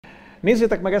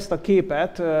Nézzétek meg ezt a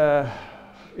képet,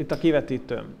 itt a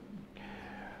kivetítőn.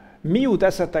 Mi jut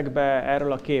eszetekbe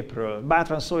erről a képről?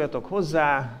 Bátran szóljatok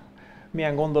hozzá,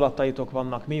 milyen gondolataitok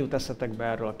vannak, mi jut eszetekbe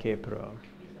erről a képről?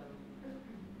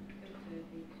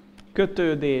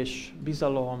 Kötődés,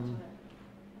 bizalom,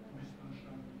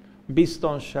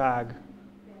 biztonság,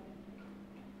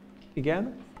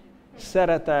 igen,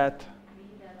 szeretet,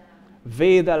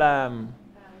 védelem,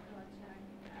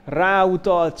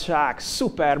 ráutaltság,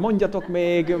 szuper, mondjatok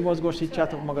még,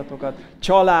 mozgósítsátok magatokat,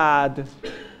 család,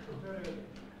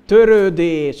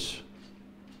 törődés,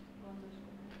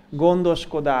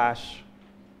 gondoskodás,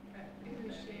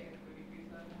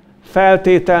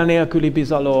 feltétel nélküli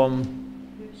bizalom,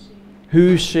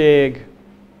 hűség,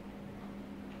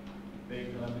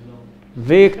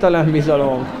 végtelen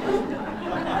bizalom.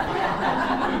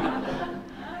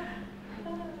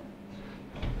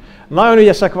 Nagyon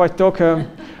ügyesek vagytok.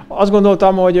 Azt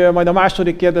gondoltam, hogy majd a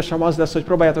második kérdésem az lesz, hogy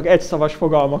próbáljátok egyszavas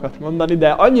fogalmakat mondani, de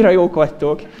annyira jók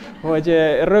vagytok, hogy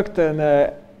rögtön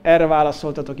erre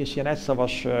válaszoltatok, és ilyen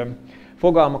egyszavas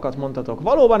fogalmakat mondtatok.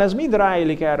 Valóban ez mind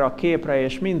ráillik erre a képre,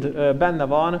 és mind benne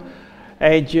van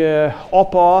egy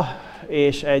apa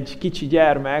és egy kicsi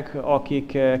gyermek,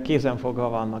 akik kézenfogva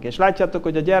vannak. És látjátok,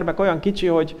 hogy a gyermek olyan kicsi,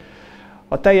 hogy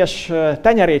a teljes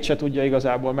tenyerét se tudja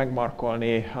igazából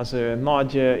megmarkolni az ő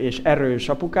nagy és erős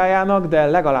apukájának, de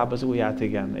legalább az ujját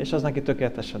igen, és az neki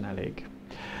tökéletesen elég.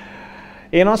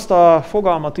 Én azt a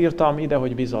fogalmat írtam ide,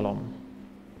 hogy bizalom.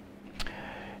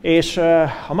 És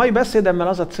a mai beszédemmel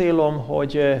az a célom,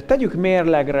 hogy tegyük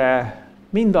mérlegre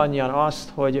mindannyian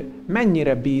azt, hogy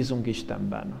mennyire bízunk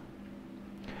Istenben.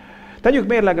 Tegyük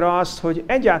mérlegre azt, hogy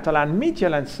egyáltalán mit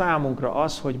jelent számunkra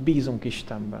az, hogy bízunk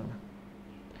Istenben.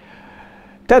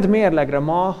 Tedd mérlegre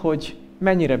ma, hogy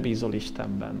mennyire bízol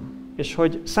Istenben. És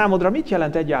hogy számodra mit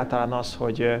jelent egyáltalán az,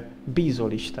 hogy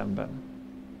bízol Istenben.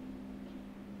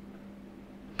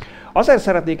 Azért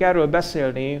szeretnék erről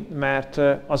beszélni, mert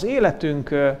az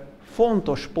életünk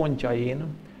fontos pontjain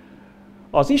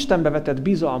az Istenbe vetett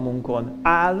bizalmunkon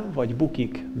áll vagy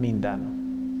bukik minden.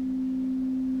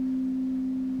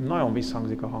 Nagyon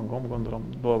visszhangzik a hangom, gondolom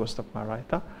dolgoztak már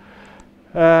rajta.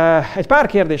 Egy pár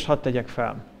kérdést hadd tegyek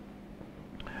fel.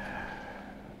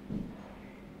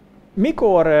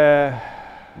 Mikor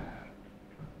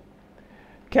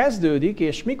kezdődik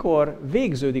és mikor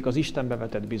végződik az Istenbe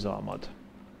vetett bizalmad?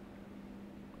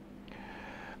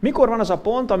 Mikor van az a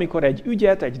pont, amikor egy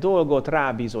ügyet, egy dolgot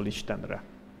rábízol Istenre?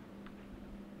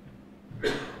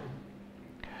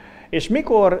 És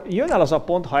mikor jön el az a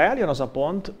pont, ha eljön az a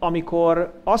pont,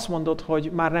 amikor azt mondod,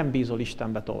 hogy már nem bízol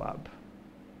Istenbe tovább?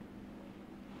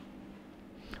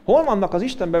 Hol vannak az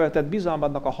Istenbe vetett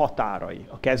bizalmadnak a határai?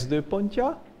 A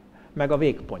kezdőpontja, meg a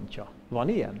végpontja. Van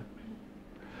ilyen?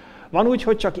 Van úgy,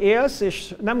 hogy csak élsz,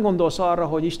 és nem gondolsz arra,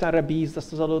 hogy Istenre bízd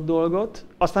ezt az adott dolgot,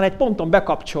 aztán egy ponton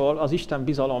bekapcsol az Isten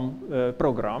bizalom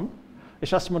program,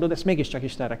 és azt mondod, ezt mégiscsak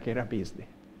Istenre kéne bízni.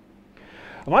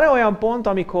 Van-e olyan pont,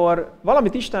 amikor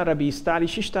valamit Istenre bíztál,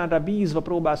 és Istenre bízva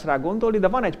próbálsz rá gondolni, de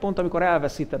van egy pont, amikor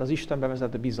elveszíted az Istenbe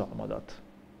vezető bizalmadat.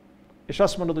 És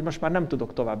azt mondod, hogy most már nem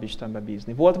tudok tovább Istenbe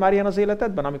bízni. Volt már ilyen az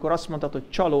életedben, amikor azt mondtad, hogy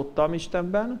csalódtam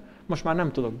Istenben, most már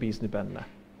nem tudok bízni benne.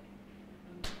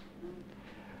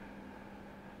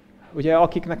 Ugye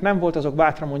akiknek nem volt, azok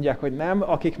bátran mondják, hogy nem,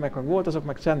 akiknek meg volt, azok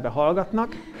meg csendben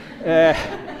hallgatnak.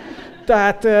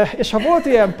 És ha volt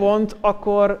ilyen pont,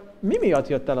 akkor mi miatt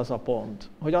jött el az a pont?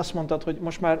 Hogy azt mondtad, hogy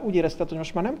most már úgy érezted, hogy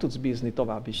most már nem tudsz bízni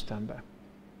tovább Istenbe.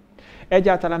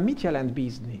 Egyáltalán mit jelent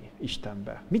bízni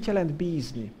Istenbe? Mit jelent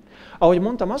bízni? Ahogy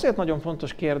mondtam, azért nagyon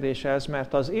fontos kérdés ez,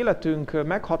 mert az életünk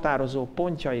meghatározó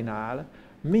pontjainál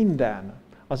minden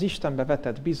az Istenbe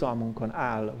vetett bizalmunkon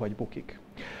áll vagy bukik.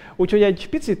 Úgyhogy egy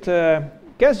picit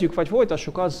kezdjük, vagy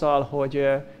folytassuk azzal, hogy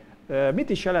mit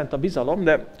is jelent a bizalom,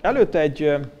 de előtte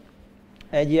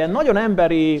egy ilyen nagyon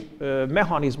emberi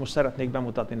mechanizmus szeretnék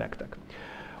bemutatni nektek.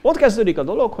 Ott kezdődik a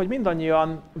dolog, hogy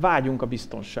mindannyian vágyunk a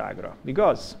biztonságra,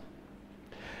 igaz?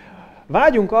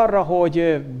 Vágyunk arra,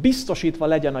 hogy biztosítva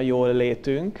legyen a jól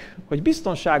létünk, hogy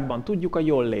biztonságban tudjuk a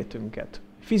jól létünket.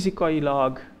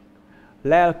 Fizikailag,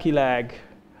 lelkileg,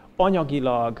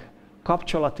 anyagilag,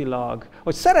 kapcsolatilag,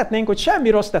 hogy szeretnénk, hogy semmi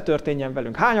rossz ne történjen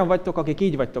velünk. Hányan vagytok, akik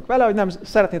így vagytok vele, hogy nem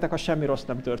szeretnétek, ha semmi rossz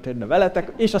nem történne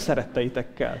veletek, és a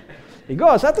szeretteitekkel.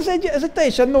 Igaz? Hát ez egy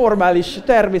teljesen normális,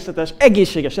 természetes,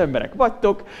 egészséges emberek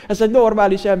vagytok, ez egy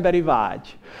normális emberi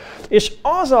vágy. És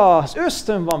az az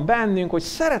ösztön van bennünk, hogy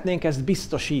szeretnénk ezt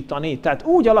biztosítani, tehát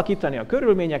úgy alakítani a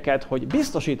körülményeket, hogy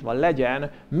biztosítva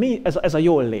legyen ez a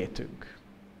jól létünk.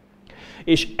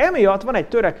 És emiatt van egy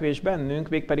törekvés bennünk,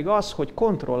 mégpedig az, hogy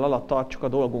kontroll alatt tartsuk a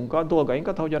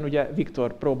dolgainkat, ahogyan ugye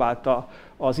Viktor próbálta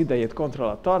az idejét kontroll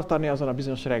alatt tartani azon a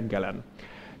bizonyos reggelen.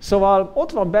 Szóval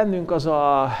ott van bennünk az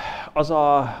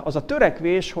a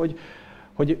törekvés,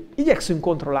 hogy igyekszünk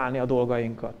kontrollálni a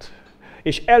dolgainkat,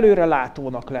 és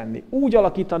előrelátónak lenni. Úgy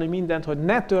alakítani mindent, hogy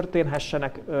ne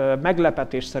történhessenek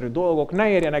meglepetésszerű dolgok, ne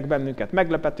érjenek bennünket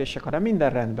meglepetések, hanem minden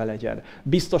rendben legyen.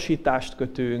 Biztosítást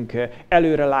kötünk,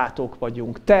 előrelátók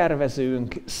vagyunk,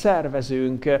 tervezünk,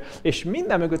 szervezünk, és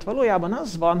minden mögött valójában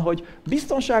az van, hogy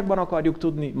biztonságban akarjuk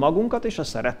tudni magunkat és a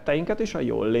szeretteinket és a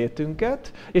jól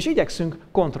létünket, és igyekszünk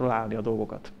kontrollálni a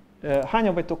dolgokat.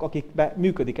 Hányan vagytok, akikben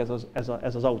működik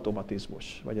ez az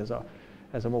automatizmus, vagy ez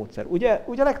a módszer? Ugye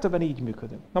legtöbben így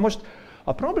működünk. Na most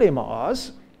a probléma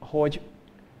az, hogy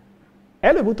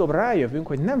előbb-utóbb rájövünk,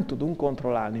 hogy nem tudunk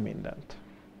kontrollálni mindent.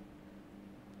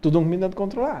 Tudunk mindent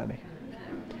kontrollálni?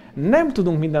 Nem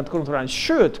tudunk mindent kontrollálni.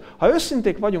 Sőt, ha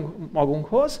őszinték vagyunk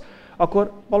magunkhoz,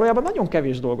 akkor valójában nagyon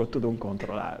kevés dolgot tudunk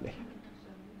kontrollálni.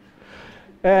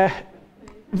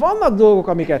 Vannak dolgok,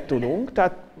 amiket tudunk,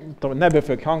 tehát ne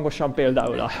böfögj hangosan,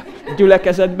 például a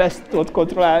gyülekezetben ezt tudod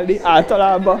kontrollálni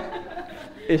általában,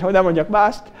 és hogy nem mondjak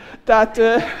mást. Tehát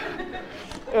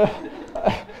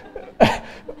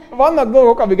vannak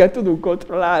dolgok, amiket tudunk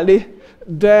kontrollálni,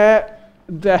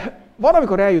 de van,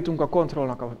 amikor eljutunk a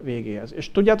kontrollnak a végéhez.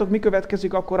 És tudjátok, mi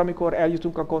következik akkor, amikor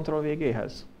eljutunk a kontroll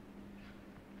végéhez?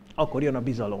 Akkor jön a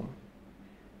bizalom.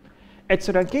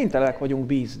 Egyszerűen kénytelenek vagyunk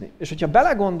bízni. És hogyha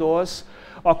belegondolsz,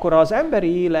 akkor az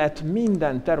emberi élet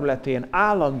minden területén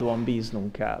állandóan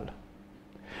bíznunk kell.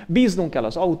 Bíznunk kell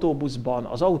az autóbuszban,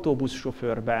 az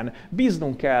autóbuszsofőrben,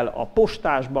 bíznunk kell a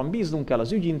postásban, bíznunk kell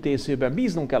az ügyintézőben,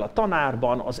 bíznunk kell a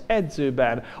tanárban, az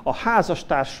edzőben, a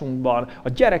házastársunkban, a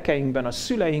gyerekeinkben, a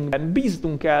szüleinkben,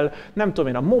 bíznunk kell, nem tudom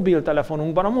én, a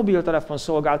mobiltelefonunkban, a mobiltelefon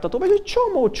szolgáltatóban, vagy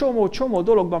egy csomó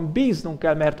dologban bíznunk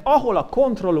kell, mert ahol a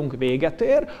kontrollunk véget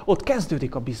ér, ott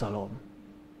kezdődik a bizalom.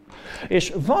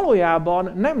 És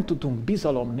valójában nem tudunk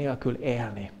bizalom nélkül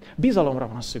élni. Bizalomra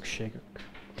van szükségünk.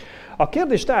 A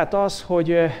kérdés tehát az,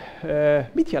 hogy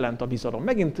mit jelent a bizalom?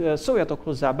 Megint szóljatok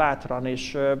hozzá bátran,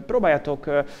 és próbáljátok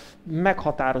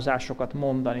meghatározásokat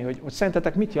mondani, hogy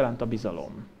szerintetek mit jelent a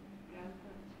bizalom?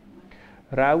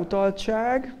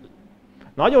 Ráutaltság.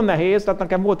 Nagyon nehéz, tehát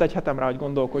nekem volt egy hetem rá, hogy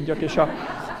gondolkodjak, és a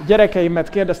gyerekeimet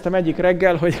kérdeztem egyik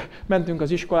reggel, hogy mentünk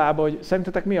az iskolába, hogy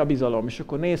szerintetek mi a bizalom? És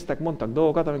akkor néztek, mondtak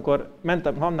dolgokat, amikor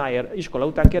mentem Hannáért iskola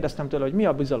után, kérdeztem tőle, hogy mi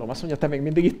a bizalom? Azt mondja, te még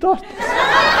mindig itt tartasz?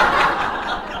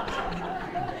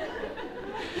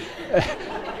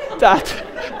 Tehát,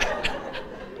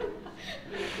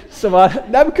 szóval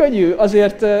nem könnyű,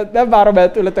 azért nem várom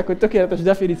el tőletek, hogy tökéletes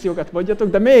definíciókat mondjatok,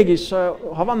 de mégis,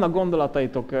 ha vannak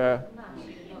gondolataitok...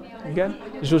 Igen?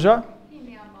 Zsuzsa?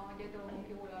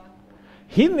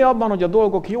 Hinni abban, hogy a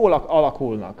dolgok jól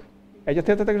alakulnak.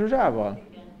 Egyetértetek Zsuzsával?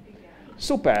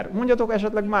 Szuper. Mondjatok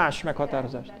esetleg más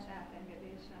meghatározást.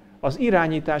 Az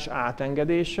irányítás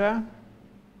átengedése.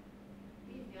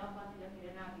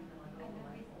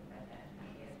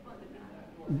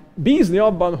 Bízni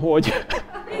abban, hogy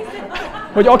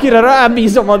akire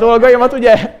rábízom a dolgaimat,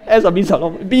 ugye ez a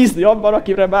bizalom. Bízni abban,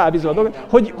 akire rábízom a dolgaimat,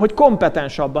 hogy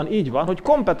kompetens abban, így van, hogy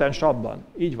kompetens abban,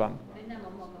 így van. Nem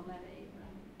a magam erejében.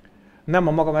 Nem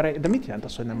a magam erejében, de mit jelent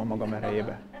az, hogy nem a magam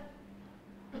erejében?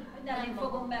 De nem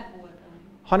fogom megoldani.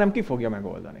 Hanem ki fogja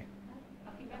megoldani.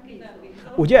 Akiben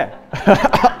bízom. Ugye?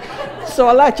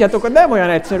 Szóval látjátok, hogy nem olyan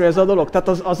egyszerű ez a dolog. Tehát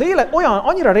az élet,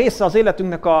 annyira része az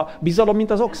életünknek a bizalom,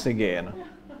 mint az oxigén.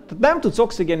 Tehát nem tudsz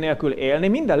oxigén nélkül élni,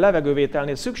 minden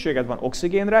levegővételnél szükséged van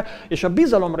oxigénre, és a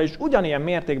bizalomra is ugyanilyen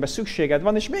mértékben szükséged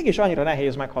van, és mégis annyira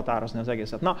nehéz meghatározni az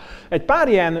egészet. Na, egy pár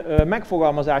ilyen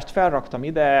megfogalmazást felraktam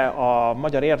ide a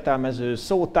magyar értelmező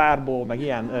szótárból, meg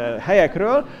ilyen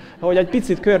helyekről, hogy egy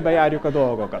picit körbejárjuk a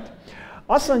dolgokat.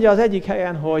 Azt mondja az egyik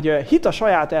helyen, hogy hit a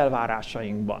saját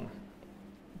elvárásainkban.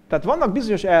 Tehát vannak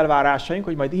bizonyos elvárásaink,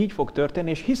 hogy majd így fog történni,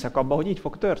 és hiszek abba, hogy így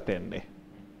fog történni.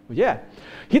 Ugye?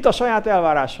 Hit a saját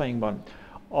elvárásainkban.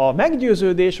 A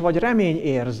meggyőződés vagy remény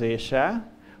érzése,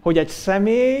 hogy egy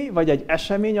személy vagy egy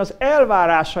esemény az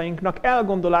elvárásainknak,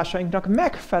 elgondolásainknak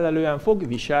megfelelően fog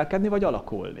viselkedni vagy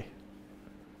alakulni.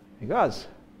 Igaz?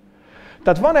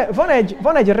 Tehát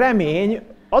van egy remény,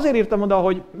 azért írtam oda,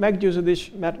 hogy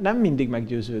meggyőződés, mert nem mindig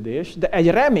meggyőződés, de egy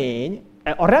remény,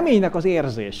 a reménynek az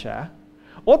érzése,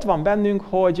 ott van bennünk,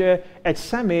 hogy egy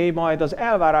személy majd az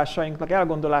elvárásainknak,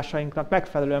 elgondolásainknak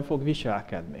megfelelően fog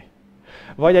viselkedni.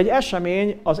 Vagy egy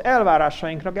esemény az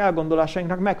elvárásainknak,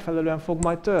 elgondolásainknak megfelelően fog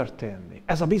majd történni.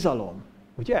 Ez a bizalom,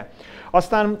 ugye?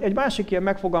 Aztán egy másik ilyen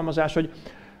megfogalmazás, hogy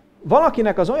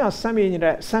Valakinek az olyan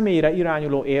személyre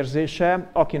irányuló érzése,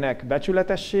 akinek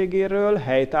becsületességéről,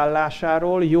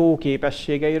 helytállásáról, jó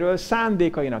képességeiről,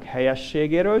 szándékainak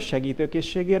helyességéről,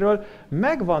 segítőkészségéről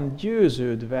meg van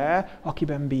győződve,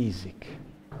 akiben bízik.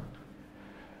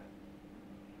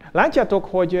 Látjátok,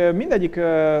 hogy mindegyik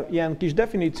ilyen kis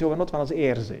definícióban ott van az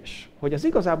érzés. Hogy ez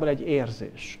igazából egy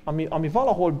érzés, ami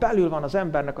valahol belül van az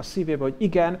embernek a szívében, hogy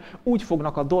igen, úgy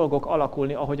fognak a dolgok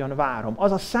alakulni, ahogyan várom.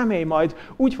 Az a személy majd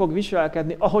úgy fog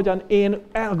viselkedni, ahogyan én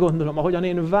elgondolom, ahogyan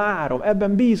én várom.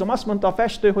 Ebben bízom. Azt mondta a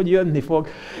festő, hogy jönni fog.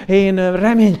 Én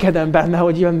reménykedem benne,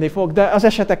 hogy jönni fog, de az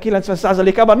esetek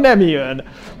 90%-ában nem jön.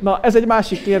 Na, ez egy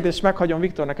másik kérdés, meghagyom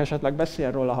Viktornak, esetleg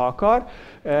beszél róla, ha akar.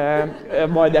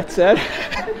 Majd egyszer.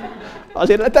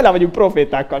 Azért tele vagyunk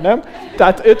profétákkal, nem?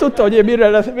 Tehát ő tudta, hogy én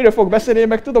miről fog beszélni, én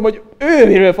meg tudom, hogy ő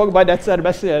miről fog majd egyszer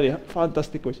beszélni.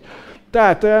 Fantasztikus.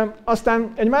 Tehát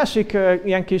aztán egy másik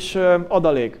ilyen kis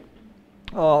adalék.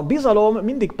 A bizalom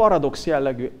mindig paradox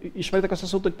jellegű. Ismeritek azt a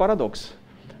szót, hogy paradox?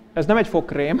 Ez nem egy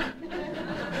fogkrém.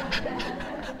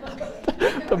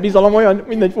 A bizalom olyan,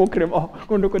 mindegy fogkrém,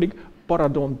 gondolkodik,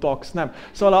 paradontax, nem.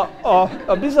 Szóval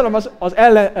a bizalom az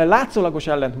látszólagos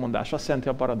ellentmondás, azt jelenti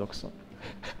a paradoxon.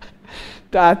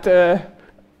 Tehát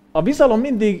a bizalom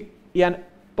mindig ilyen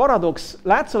paradox,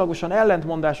 látszólagosan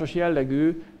ellentmondásos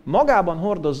jellegű, magában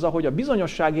hordozza, hogy a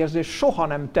bizonyosságérzés soha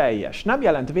nem teljes, nem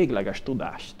jelent végleges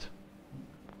tudást.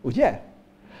 Ugye?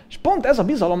 És pont ez a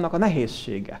bizalomnak a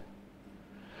nehézsége,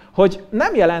 hogy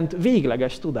nem jelent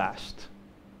végleges tudást.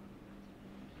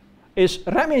 És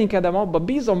reménykedem abba,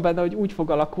 bízom benne, hogy úgy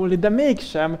fog alakulni, de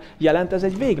mégsem jelent ez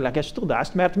egy végleges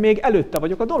tudást, mert még előtte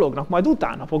vagyok a dolognak, majd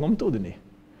utána fogom tudni,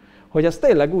 hogy ez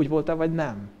tényleg úgy volt-e, vagy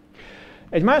nem.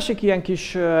 Egy másik ilyen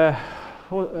kis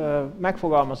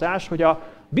megfogalmazás, hogy a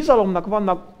bizalomnak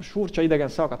vannak, furcsa idegen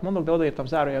szavakat mondok, de odaírtam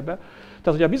zárójelbe,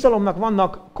 tehát hogy a bizalomnak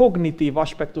vannak kognitív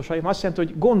aspektusai, azt jelenti,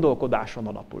 hogy gondolkodáson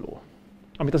alapuló,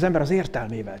 amit az ember az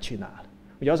értelmével csinál.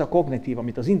 Ugye az a kognitív,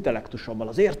 amit az intellektusommal,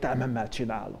 az értelmemmel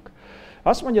csinálok.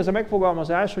 Azt mondja ez a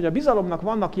megfogalmazás, hogy a bizalomnak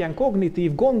vannak ilyen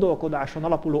kognitív gondolkodáson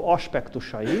alapuló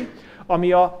aspektusai,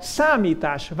 ami a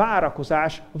számítás,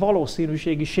 várakozás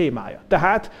valószínűségi sémája.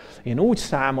 Tehát én úgy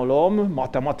számolom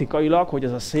matematikailag, hogy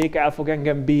ez a szék el fog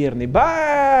engem bírni.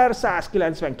 Bár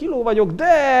 190 kg vagyok,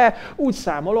 de úgy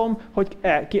számolom, hogy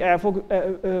ki el fog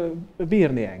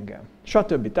bírni engem.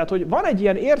 Stb. Tehát, hogy van egy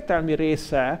ilyen értelmi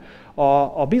része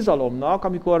a bizalomnak,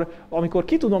 amikor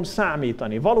ki tudom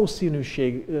számítani,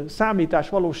 számítás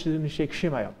valószínűség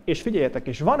simája. És figyeljetek,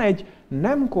 és van egy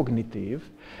nem kognitív,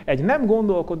 egy nem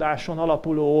gondolkodáson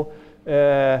alapuló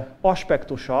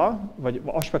aspektusa, vagy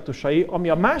aspektusai, ami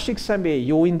a másik személy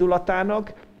jó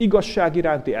indulatának, igazság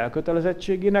iránti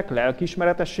elkötelezettségének,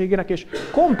 lelkiismeretességének és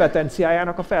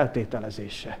kompetenciájának a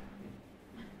feltételezése.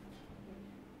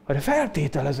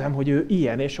 Feltételezem, hogy ő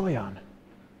ilyen és olyan.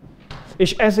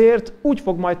 És ezért úgy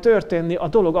fog majd történni a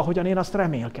dolog, ahogyan én azt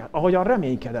ahogyan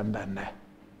reménykedem benne.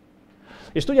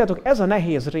 És tudjátok, ez a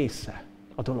nehéz része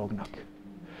a dolognak.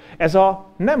 Ez a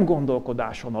nem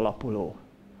gondolkodáson alapuló,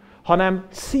 hanem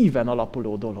szíven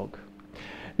alapuló dolog.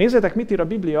 Nézzétek, mit ír a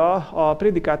Biblia a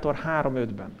Prédikátor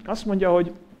 3:5-ben. Azt mondja,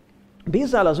 hogy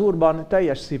bízzál az Úrban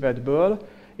teljes szívedből,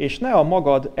 és ne a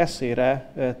magad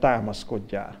eszére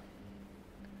támaszkodjál.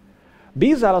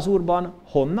 Bízzál az Úrban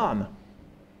honnan?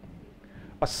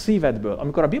 A szívedből.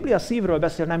 Amikor a Biblia szívről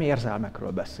beszél, nem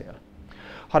érzelmekről beszél,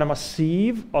 hanem a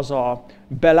szív az a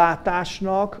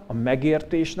belátásnak, a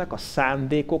megértésnek, a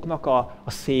szándékoknak a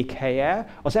székhelye,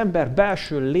 az ember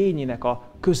belső lényének a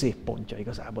középpontja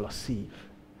igazából a szív.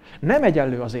 Nem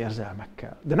egyenlő az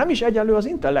érzelmekkel, de nem is egyenlő az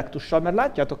intellektussal, mert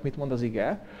látjátok, mit mond az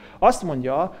ige. Azt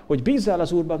mondja, hogy bízzál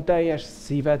az Úrban teljes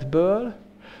szívedből,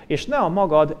 és ne a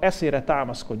magad eszére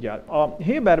támaszkodjál. A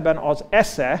héberben az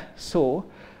esze szó,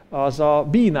 az a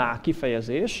bíná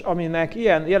kifejezés, aminek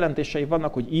ilyen jelentései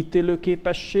vannak, hogy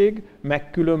ítélőképesség,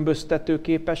 megkülönböztető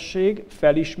képesség,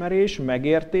 felismerés,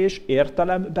 megértés,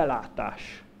 értelem,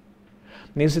 belátás.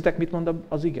 Nézzétek, mit mond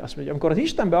az ige. Azt mondja, amikor az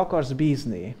Istenbe akarsz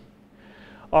bízni,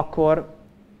 akkor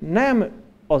nem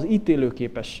az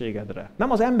ítélőképességedre,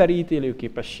 nem az emberi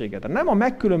ítélőképességedre, nem a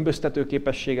megkülönböztető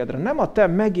képességedre, nem a te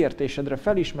megértésedre,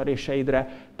 felismeréseidre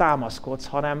támaszkodsz,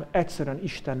 hanem egyszerűen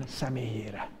Isten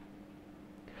személyére.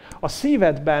 A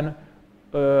szívedben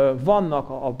vannak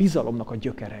a bizalomnak a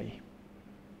gyökerei.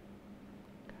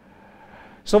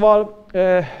 Szóval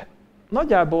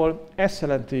nagyjából ezt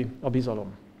jelenti a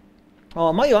bizalom.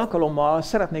 A mai alkalommal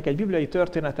szeretnék egy bibliai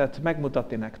történetet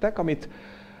megmutatni nektek, amit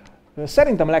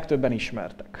szerintem legtöbben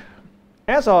ismertek.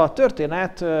 Ez a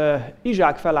történet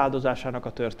Izsák feláldozásának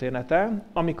a története,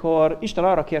 amikor Isten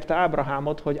arra kérte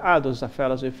Ábrahámot, hogy áldozza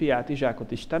fel az ő fiát,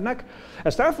 Izsákot Istennek.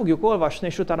 Ezt el fogjuk olvasni,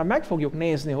 és utána meg fogjuk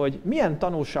nézni, hogy milyen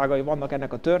tanulságai vannak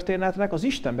ennek a történetnek az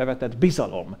Istenbe vetett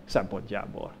bizalom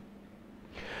szempontjából.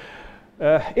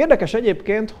 Érdekes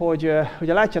egyébként, hogy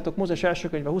ugye látjátok Mózes első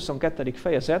könyve 22.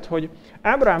 fejezet, hogy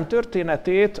Ábrahám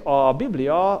történetét a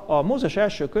Biblia a Mózes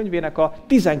első könyvének a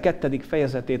 12.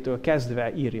 fejezetétől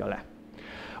kezdve írja le.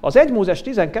 Az 1 Mózes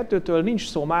 12-től nincs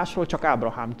szó másról, csak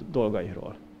Ábrahám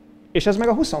dolgairól. És ez meg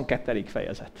a 22.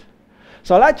 fejezet.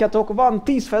 Szóval látjátok, van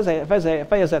 10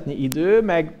 fejezetnyi idő,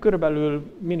 meg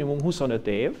körülbelül minimum 25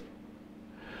 év,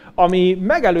 ami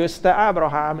megelőzte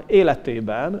Ábrahám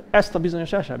életében ezt a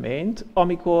bizonyos eseményt,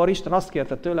 amikor Isten azt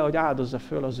kérte tőle, hogy áldozza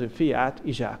föl az ő fiát,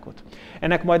 Izsákot.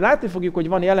 Ennek majd látni fogjuk, hogy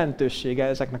van jelentősége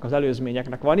ezeknek az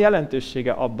előzményeknek, van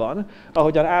jelentősége abban,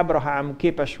 ahogyan Ábrahám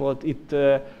képes volt itt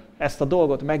ezt a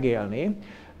dolgot megélni,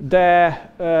 de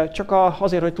csak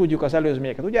azért, hogy tudjuk az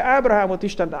előzményeket. Ugye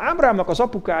Ábrahámnak az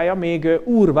apukája még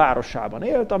Úr városában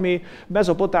élt, ami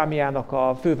Mezopotámiának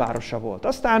a fővárosa volt.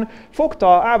 Aztán fogta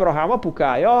Ábrahám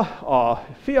apukája a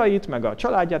fiait, meg a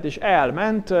családját, és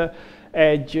elment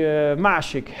egy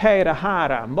másik helyre,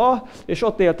 Háránba, és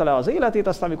ott élte le az életét.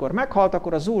 Aztán, amikor meghalt,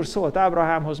 akkor az Úr szólt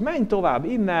Ábrahámhoz, menj tovább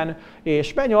innen,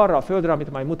 és menj arra a földre,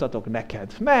 amit majd mutatok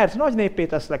neked. Mert nagy néppé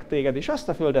teszlek téged, és azt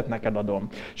a földet neked adom.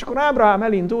 És akkor Ábrahám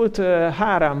elindult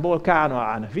Háránból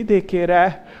Kánaán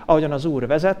vidékére, ahogyan az Úr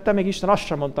vezette, még Isten azt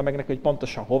sem mondta meg neki, hogy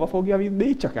pontosan hova fogja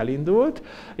vinni, csak elindult,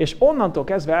 és onnantól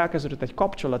kezdve elkezdődött egy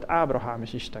kapcsolat Ábrahám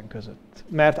és Isten között.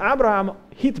 Mert Ábrahám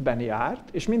hitben járt,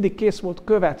 és mindig kész volt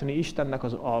követni Istennek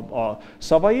a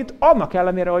szavait, annak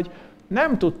ellenére, hogy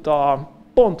nem tudta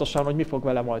pontosan, hogy mi fog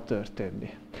vele majd történni.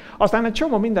 Aztán egy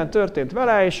csomó minden történt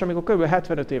vele, és amikor kb.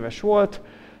 75 éves volt,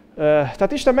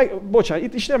 tehát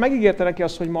Isten megígérte neki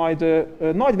azt, hogy majd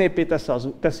nagy néppé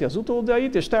teszi az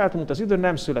utódait, és elmúlt az idő,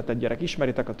 nem született gyerek,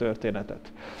 ismeritek a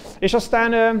történetet. És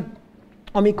aztán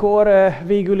amikor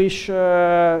végül is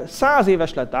 100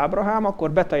 éves lett Ábrahám,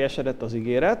 akkor beteljesedett az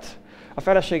ígéret. A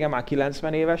felesége már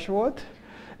 90 éves volt,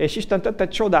 és Isten tett egy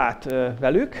csodát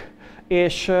velük,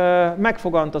 és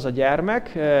megfogant az a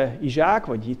gyermek, Izsák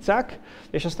vagy Icák,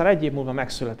 és aztán 1 év múlva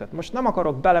megszületett. Most nem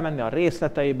akarok belemenni a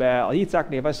részleteibe, a Icák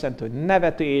név azt jelenti, hogy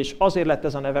nevetés, azért lett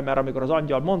ez a neve, mert amikor az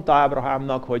angyal mondta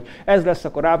Ábrahámnak, hogy ez lesz,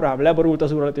 akkor Ábrahám leborult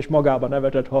az Úr előtt, és magába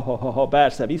nevetett, ha,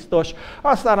 persze, biztos.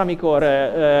 Aztán amikor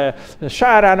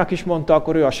Sárának is mondta,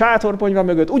 akkor ő a sátorponyva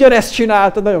mögött ugyanezt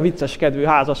csinálta, nagyon vicces kedvű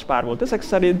házaspár volt ezek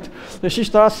szerint, és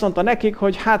Isten azt mondta nekik,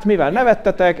 hogy hát mivel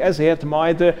nevettetek, ezért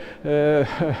majd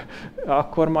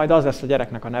akkor majd az lesz a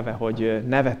gyereknek a neve, hogy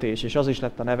nevetés, és az is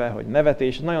lett a neve, hogy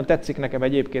nevetés. Nagyon tetszik nekem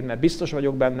egyébként, mert biztos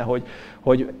vagyok benne,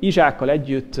 hogy Izsákkal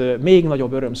együtt még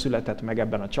nagyobb öröm született meg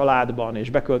ebben a családban, és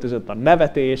beköltözött a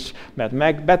nevetés,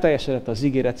 mert beteljesedett az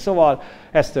ígéret, szóval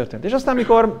ez történt. És aztán,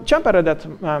 amikor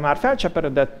már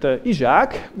felcseperedett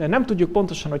Izsák, nem tudjuk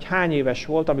pontosan, hogy hány éves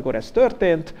volt, amikor ez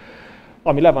történt,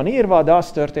 ami le van írva, de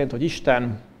az történt, hogy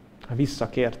Isten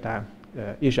visszakérte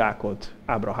Izsákot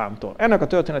Ábrahámtól. Ennek a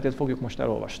történetét fogjuk most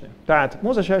elolvasni. Tehát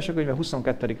Mózes első könyve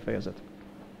 22. fejezet.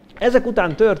 Ezek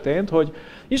után történt, hogy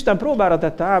Isten próbára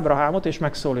tette Ábrahámot, és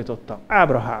megszólította.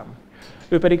 Ábrahám.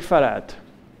 Ő pedig felelt.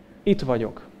 Itt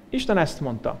vagyok. Isten ezt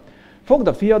mondta. Fogd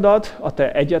a fiadat, a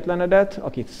te egyetlenedet,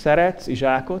 akit szeretsz,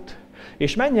 Izsákot,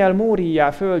 és menj el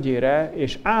Móriá földjére,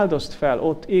 és áldozd fel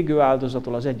ott égő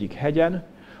áldozatul az egyik hegyen,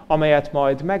 amelyet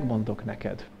majd megmondok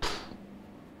neked.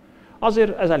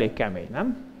 Azért ez elég kemény,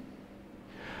 nem?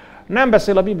 Nem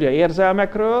beszél a Biblia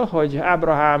érzelmekről, hogy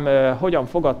Ábrahám hogyan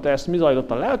fogadta ezt, mi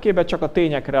zajlott a lelkébe, csak a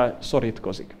tényekre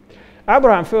szorítkozik.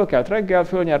 Ábrahám fölkelt reggel,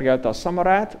 fölnyergelte a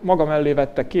szamarát, maga mellé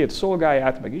vette 2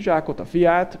 szolgáját, meg Izsákot, a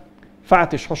fiát,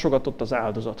 fát is hasogatott az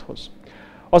áldozathoz.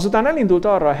 Azután elindult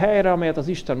arra a helyre, amelyet az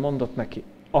Isten mondott neki.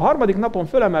 A 3. napon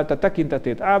fölemelte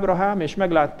tekintetét Ábrahám, és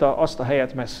meglátta azt a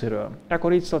helyet messziről.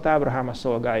 Ekkor így szólt Ábrahám a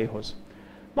szolgáihoz.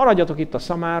 Maradjatok itt a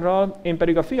szamárral, én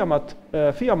pedig a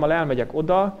fiammal elmegyek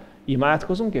oda,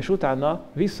 imádkozunk, és utána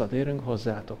visszatérünk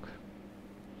hozzátok.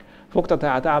 Fogta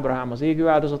tehát Ábrahám az égő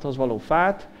áldozathoz való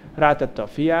fát, rátette a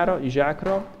fiára,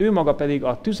 Izsákra, ő maga pedig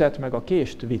a tüzet meg a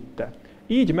kést vitte.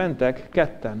 Így mentek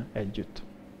ketten együtt.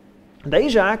 De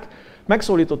Izsák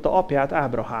megszólította apját,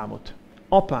 Ábrahámot.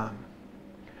 Apám.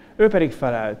 Ő pedig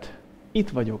felelt. Itt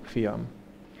vagyok, fiam.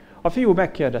 A fiú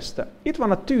megkérdezte. Itt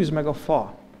van a tűz meg a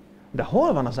fa, de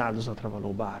hol van az áldozatra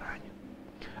való bárány?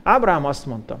 Ábrahám azt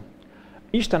mondta.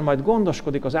 Isten majd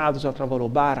gondoskodik az áldozatra való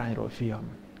bárányról, fiam.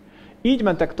 Így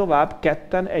mentek tovább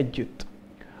ketten együtt.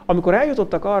 Amikor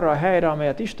eljutottak arra a helyre,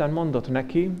 amelyet Isten mondott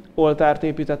neki, oltárt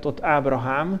épített ott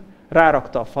Ábrahám,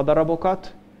 rárakta a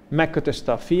fadarabokat,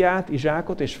 megkötözte a fiát,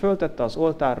 Izsákot, és föltette az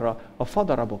oltárra a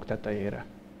fadarabok tetejére.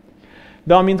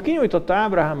 De amint kinyújtotta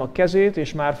Ábrahám a kezét,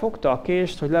 és már fogta a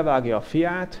kést, hogy levágja a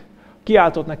fiát,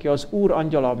 kiáltott neki az Úr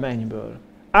angyala a mennyből.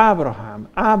 Ábrahám,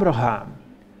 Ábrahám!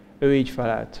 Ő így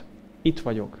felelt. Itt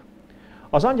vagyok.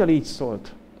 Az angyal így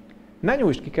szólt. Ne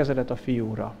nyújtsd ki kezedet a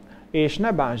fiúra, és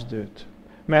ne bántsd őt,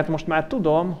 mert most már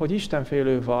tudom, hogy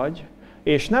istenfélő vagy,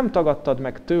 és nem tagadtad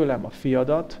meg tőlem a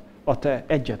fiadat, a te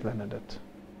egyetlenedet.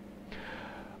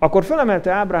 Akkor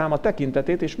fölemelte Ábrahám a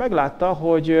tekintetét, és meglátta,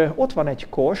 hogy ott van egy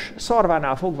kos,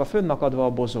 szarvánál fogva fönnakadva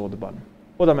a bozótban.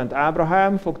 Oda ment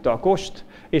Ábrahám, fogta a kost,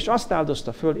 és azt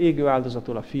áldozta föl égő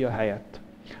áldozatul a fia helyett.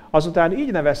 Azután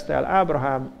így nevezte el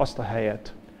Ábrahám azt a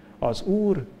helyet. Az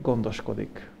Úr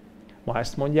gondoskodik. Ma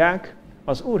ezt mondják,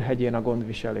 az Úr hegyén a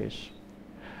gondviselés.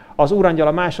 Az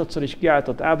úrangyala másodszor is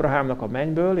kiáltott Ábrahámnak a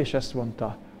mennyből, és ezt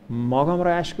mondta, magamra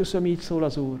esküszöm, így szól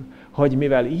az Úr, hogy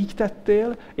mivel így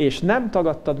tettél, és nem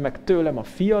tagadtad meg tőlem a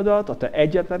fiadat, a te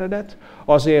egyetlenedet,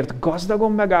 azért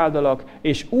gazdagon megáldalak,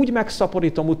 és úgy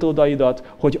megszaporítom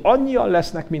utódaidat, hogy annyian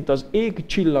lesznek, mint az ég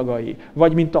csillagai,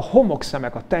 vagy mint a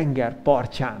homokszemek a tenger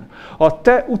partján. A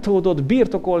te utódod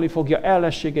birtokolni fogja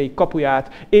ellenségei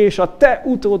kapuját, és a te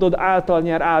utódod által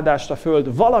nyer áldást a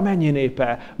föld valamennyi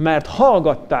népe, mert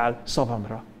hallgattál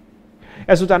szavamra.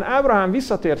 Ezután Ábrahám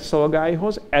visszatért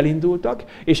szolgáihoz, elindultak,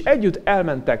 és együtt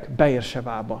elmentek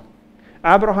Beérsebába.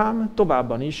 Ábrahám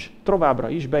továbbra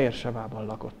is Beérsebában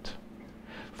lakott.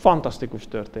 Fantasztikus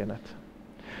történet.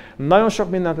 Nagyon sok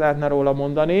mindent lehetne róla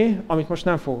mondani, amit most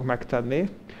nem fogok megtenni,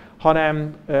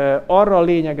 hanem arra a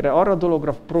lényegre, arra a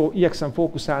dologra igyekszem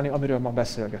fókuszálni, amiről ma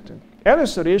beszélgetünk.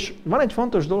 Először is van egy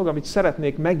fontos dolog, amit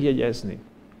szeretnék megjegyezni.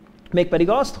 Mégpedig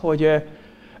azt, hogy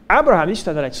Ábrahám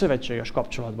Istennel egy szövetséges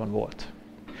kapcsolatban volt.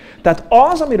 Tehát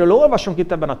az, amiről olvasunk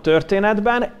itt ebben a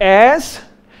történetben, ez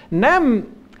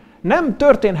nem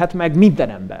történhet meg minden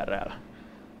emberrel.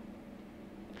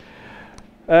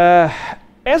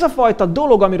 Ez a fajta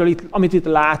dolog, amit itt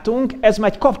látunk, ez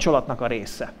már egy kapcsolatnak a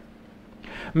része.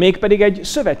 Mégpedig egy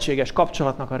szövetséges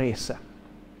kapcsolatnak a része.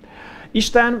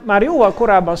 Isten már jóval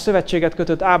korábban szövetséget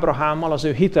kötött Ábrahámmal az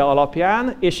ő hite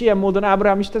alapján, és ilyen módon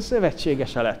Ábrahám Isten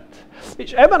szövetségese lett.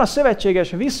 És ebben a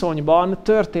szövetséges viszonyban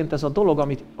történt ez a dolog,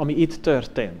 ami itt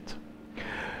történt.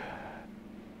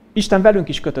 Isten velünk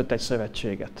is kötött egy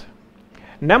szövetséget.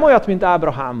 Nem olyat, mint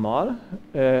Ábrahámmal,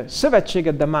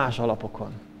 szövetséget, de más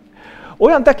alapokon.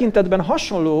 Olyan tekintetben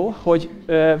hasonló, hogy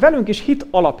velünk is hit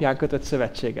alapján kötött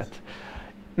szövetséget.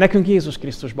 Nekünk Jézus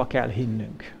Krisztusba kell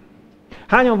hinnünk.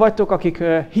 Hányan vagytok, akik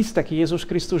hisztek Jézus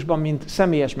Krisztusban, mint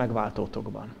személyes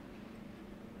megváltótokban?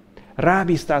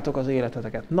 Rábíztátok az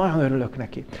életeteket. Nagyon örülök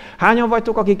neki. Hányan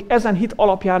vagytok, akik ezen hit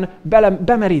alapján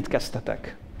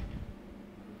bemerítkeztetek?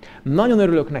 Nagyon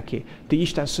örülök neki. Ti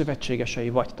Isten szövetségesei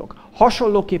vagytok.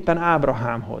 Hasonlóképpen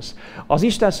Ábrahámhoz. Az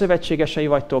Isten szövetségesei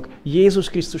vagytok Jézus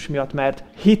Krisztus miatt, mert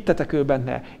hittetek ő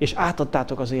benne, és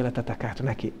átadtátok az életeteket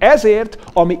neki.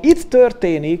 Ezért, ami itt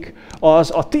történik,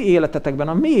 az a ti életetekben,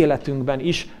 a mi életünkben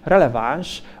is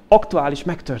releváns, aktuális,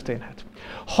 megtörténhet.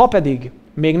 Ha pedig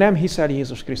még nem hiszel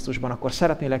Jézus Krisztusban, akkor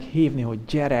szeretnélek hívni, hogy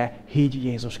gyere, higgy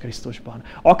Jézus Krisztusban.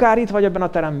 Akár itt vagy ebben a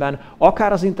teremben,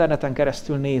 akár az interneten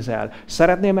keresztül nézel.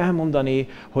 Szeretném elmondani,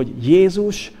 hogy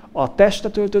Jézus, a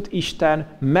testet öltött Isten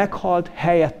meghalt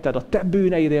helyetted a te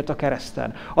bűneidért a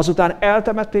kereszten. Azután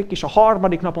eltemették, és a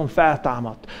harmadik napon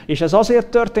feltámadt. És ez azért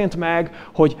történt meg,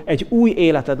 hogy egy új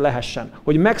életed lehessen.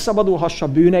 Hogy megszabadulhass a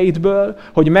bűneidből,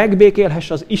 hogy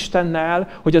megbékélhess az Istennel,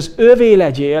 hogy az övé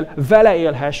legyél, vele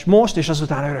élhess most és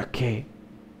azután örökké.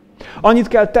 Annyit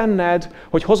kell tenned,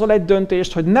 hogy hozol egy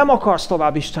döntést, hogy nem akarsz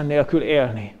tovább Isten nélkül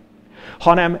élni,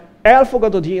 hanem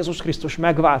elfogadod Jézus Krisztus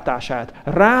megváltását,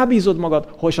 rábízod magad,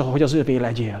 hogy az övé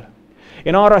legyél.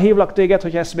 Én arra hívlak téged,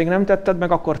 hogy ezt még nem tetted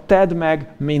meg, akkor tedd meg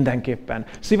mindenképpen.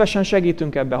 Szívesen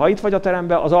segítünk ebbe. Ha itt vagy a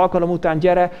teremben, az alkalom után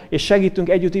gyere, és segítünk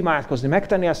együtt imádkozni,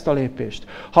 megtenni ezt a lépést.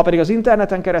 Ha pedig az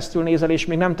interneten keresztül nézel, és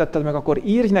még nem tetted meg, akkor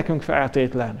írj nekünk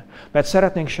feltétlen, mert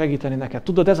szeretnénk segíteni neked.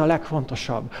 Tudod, ez a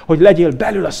legfontosabb, hogy legyél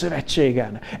belül a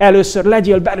szövetségen. Először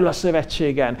legyél belül a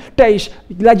szövetségen. Te is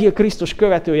legyél Krisztus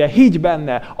követője, higgy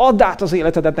benne, add át az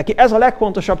életedet neki. Ez a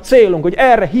legfontosabb célunk, hogy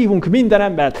erre hívunk minden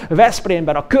embert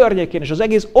Veszprémben, a környékén, és az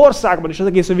egész országban és az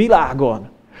egész világon.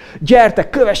 Gyertek,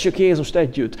 kövessük Jézust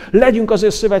együtt. Legyünk az ő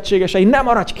szövetségesei, ne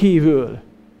maradj kívül.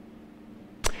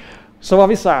 Szóval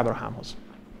vissza Ábrahámhoz.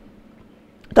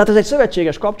 Tehát ez egy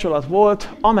szövetséges kapcsolat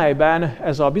volt, amelyben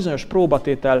ez a bizonyos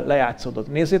próbatétel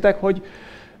lejátszódott. Nézzétek, hogy...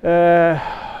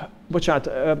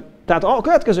 tehát a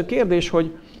következő kérdés,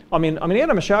 hogy amin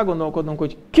érdemes elgondolkodnunk,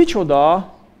 hogy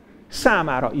kicsoda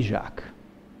számára Izsák.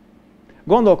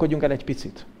 Gondolkodjunk el egy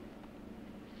picit.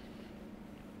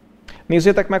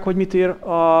 Nézzétek meg, hogy mit ír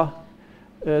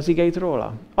az igeit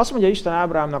róla. Azt mondja Isten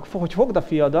Ábrahámnak, hogy fogd a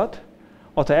fiadat,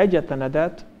 a te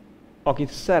egyetlenedet, akit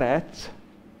szeretsz,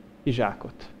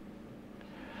 Izsákot.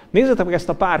 Nézzétek meg ezt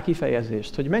a pár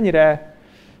kifejezést, hogy mennyire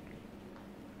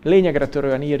lényegre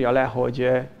törően írja le,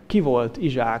 hogy ki volt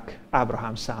Izsák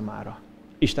Ábrahám számára.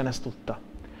 Isten ezt tudta.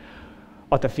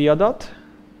 A te fiadat,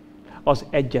 az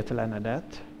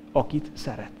egyetlenedet, akit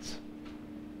szeretsz.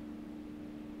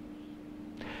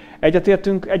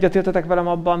 Egyetértetek velem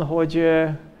abban, hogy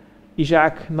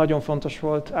Izsák nagyon fontos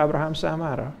volt Ábrahám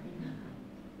számára?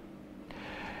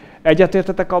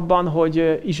 Egyetértetek abban,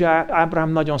 hogy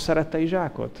Ábrahám nagyon szerette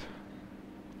Izsákot?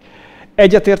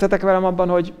 Egyetértetek velem abban,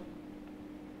 hogy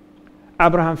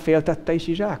Ábrahám féltette is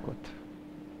Izsákot?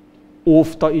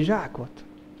 Óvta Izsákot?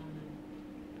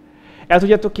 El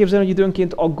tudjátok képzelni, hogy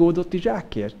időnként aggódott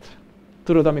Izsákért?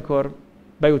 Tudod, amikor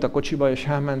beült a kocsiba és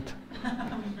elment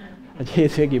egy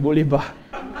hétvégi buliba,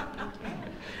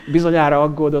 bizonyára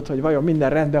aggódott, hogy vajon minden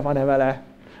rendben van-e vele,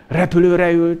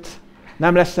 repülőre ült,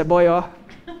 nem lesz-e baja,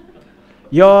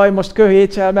 jaj, most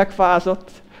köhétsel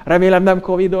megfázott, remélem nem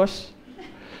covidos,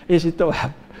 és így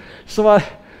tovább. Szóval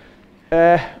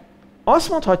azt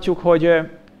mondhatjuk, hogy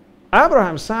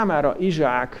Ábrahám számára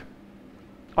Izsák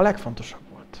a legfontosabb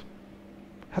volt.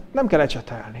 Hát nem kell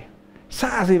ecsetelni.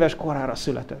 100 éves korára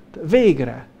született.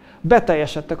 Végre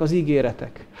beteljesedtek az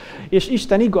ígéretek. És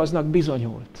Isten igaznak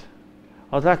bizonyult.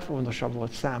 Az legfontosabb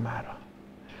volt számára.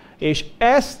 És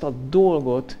ezt a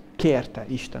dolgot kérte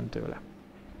Isten tőle.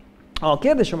 A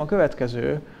kérdésem a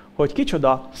következő, hogy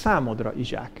kicsoda számodra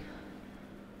Izsák?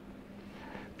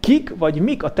 Kik vagy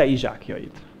mik a te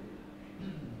Izsákjaid?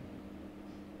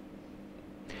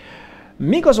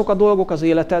 Mik azok a dolgok az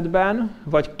életedben,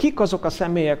 vagy kik azok a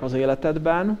személyek az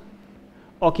életedben,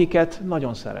 akiket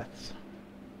nagyon szeretsz?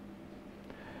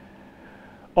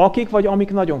 Akik vagy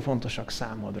amik nagyon fontosak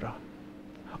számodra?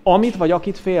 Amit vagy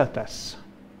akit féltesz?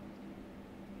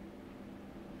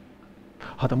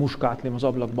 Hát a muskátlim az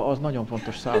ablakba, az nagyon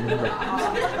fontos számomra.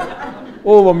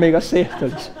 Óvom még a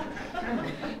széttől is.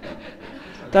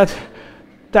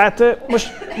 Tehát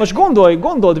most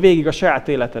gondold végig a saját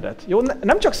életedet. Jó?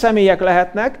 Nem csak személyek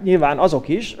lehetnek, nyilván azok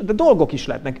is, de dolgok is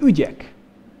lehetnek, ügyek.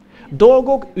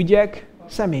 Dolgok, ügyek,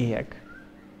 személyek.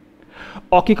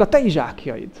 Akik a te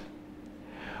Izsákjaid.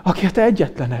 Aki a te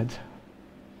egyetlened.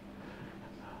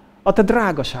 A te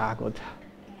drágaságod.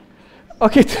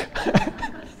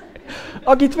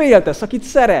 Akit féltesz, akit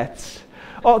szeretsz.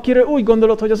 Akiről úgy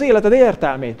gondolod, hogy az életed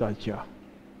értelmét adja.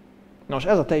 Nos,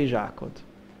 ez a te Izsákod.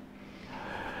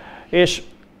 És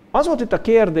az volt itt a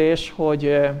kérdés,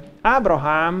 hogy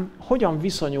Ábrahám hogyan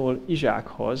viszonyul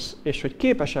Izsákhoz, és hogy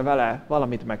képes-e vele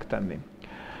valamit megtenni.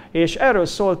 És erről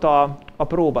szólt a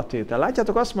próbatétel.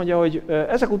 Látjátok, azt mondja, hogy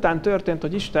ezek után történt,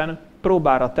 hogy Isten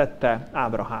próbára tette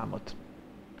Ábrahámot.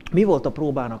 Mi volt a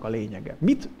próbának a lényege?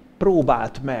 Mit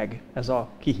próbált meg ez a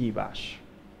kihívás?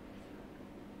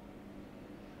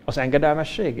 Az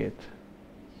engedelmességét?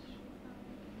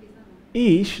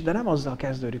 Is, de nem azzal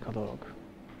kezdődik a dolog.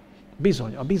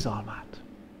 Bizony, a bizalmát.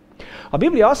 A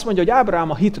Biblia azt mondja, hogy Ábrahám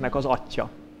a hitnek az atya.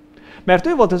 Mert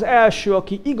ő volt az első,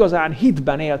 aki igazán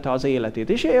hitben élte az életét.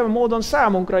 És ilyen módon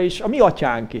számunkra is, a mi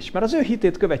atyánk is, mert az ő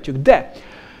hitét követjük. De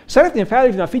szeretném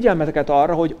felhívni a figyelmeteket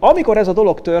arra, hogy amikor ez a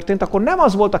dolog történt, akkor nem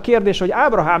az volt a kérdés, hogy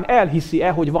Ábrahám elhiszi-e,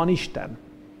 hogy van Isten.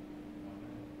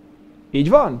 Így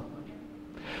van?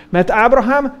 Mert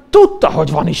Ábrahám tudta,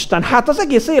 hogy van Isten. Hát az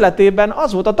egész életében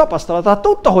az volt a tapasztalata, hát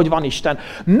tudta, hogy van Isten.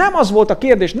 Nem az volt a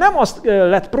kérdés, nem azt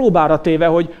lett próbára téve,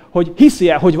 hogy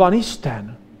hiszi-e, hogy van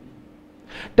Isten.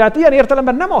 Tehát ilyen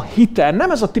értelemben nem a hite,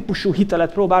 nem ez a típusú hite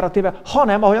lett próbára téve,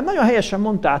 hanem, ahogyan nagyon helyesen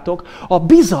mondtátok, a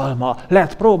bizalma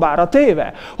lett próbára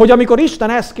téve. Hogy amikor Isten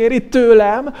ezt kéri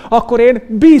tőlem, akkor én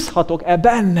bízhatok-e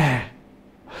benne.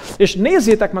 És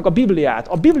nézzétek meg a Bibliát,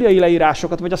 a bibliai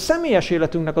leírásokat, vagy a személyes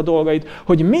életünknek a dolgait,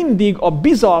 hogy mindig a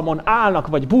bizalmon állnak,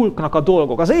 vagy buknak a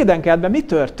dolgok. Az édenkertben mi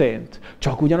történt?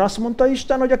 Csak ugyanazt mondta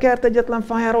Isten, hogy a kert egyetlen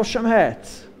fájáról sem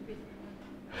ehetsz.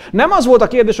 Nem az volt a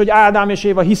kérdés, hogy Ádám és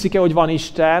Éva hiszik-e, hogy van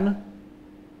Isten,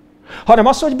 hanem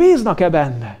az, hogy bíznak-e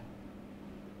benne.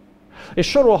 És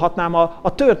sorolhatnám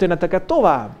a történeteket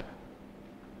tovább.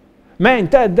 Menj,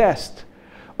 tedd ezt.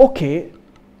 Oké,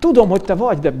 tudom, hogy te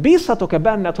vagy, de bízhatok-e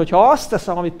benned, hogyha azt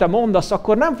teszem, amit te mondasz,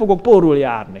 akkor nem fogok pórul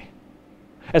járni.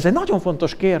 Ez egy nagyon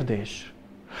fontos kérdés.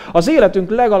 Az életünk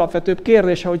legalapvetőbb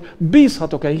kérdése, hogy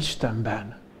bízhatok-e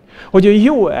Istenben. Hogy ő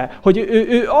jó-e, hogy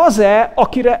ő az-e,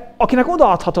 akinek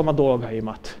odaadhatom a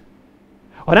dolgaimat.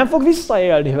 Ha nem fog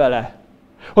visszaélni vele.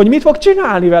 Hogy mit fog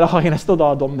csinálni vele, ha én ezt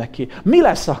odaadom neki. Mi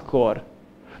lesz akkor?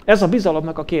 Ez a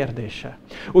bizalomnak a kérdése.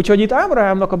 Úgyhogy itt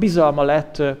Ábrahámnak a bizalma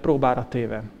lett próbára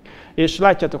téve. És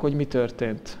látjátok, hogy mi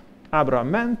történt. Ábrahám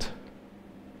ment,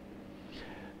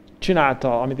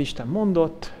 csinálta, amit Isten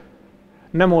mondott,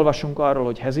 nem olvasunk arról,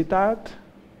 hogy hezitált,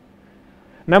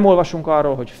 nem olvasunk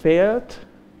arról, hogy félt,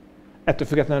 ettől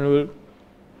függetlenül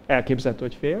elképzelhető,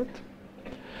 hogy félt.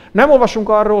 Nem olvasunk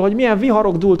arról, hogy milyen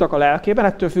viharok dúltak a lelkében,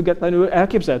 ettől függetlenül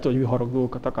elképzelhető, hogy viharok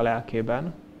dúltak a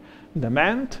lelkében, de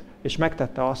ment, és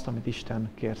megtette azt, amit Isten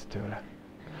kért tőle.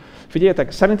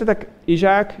 Figyeljetek, szerintetek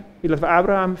Izsák, illetve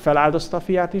Ábrahám feláldozta a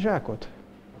fiát, Izsákot?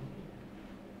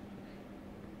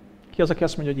 Ki az, aki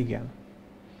azt mondja, hogy igen?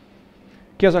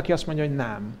 Ki az, aki azt mondja, hogy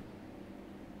nem?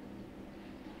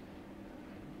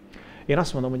 Én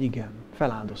azt mondom, hogy igen,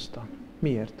 feláldozta.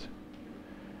 Miért?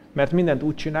 Mert mindent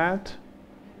úgy csinált,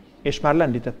 és már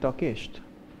lendítette a kést.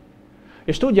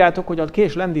 És tudjátok, hogy a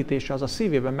kés lendítése az a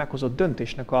szívében meghozott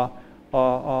döntésnek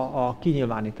a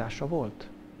kinyilvánítása volt.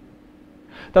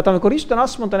 Tehát amikor Isten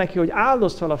azt mondta neki, hogy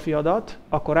áldozd fel a fiadat,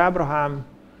 akkor Ábrahám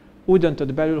úgy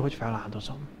döntött belül, hogy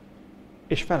feláldozom.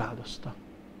 És feláldozta.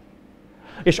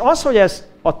 És az, hogy ez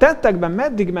a tettekben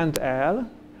meddig ment el,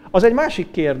 az egy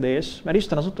másik kérdés, mert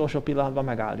Isten az utolsó pillanatban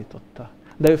megállította.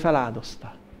 De ő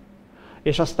feláldozta.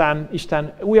 És aztán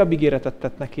Isten újabb ígéretet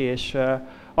tett neki, és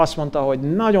azt mondta, hogy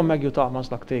nagyon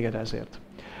megjutalmazlak téged ezért.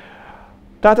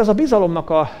 Tehát ez a bizalomnak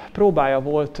a próbája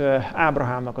volt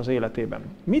Ábrahámnak az életében.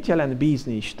 Mit jelent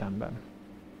bízni Istenben?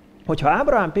 Hogyha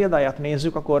Ábrahám példáját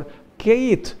nézzük, akkor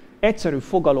két egyszerű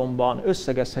fogalomban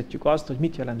összegezhetjük azt, hogy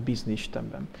mit jelent bízni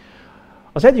Istenben.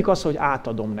 Az egyik az, hogy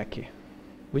átadom neki.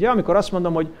 Ugye, amikor azt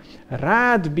mondom, hogy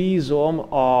rád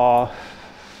bízom a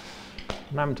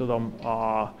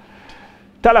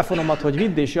telefonomat, hogy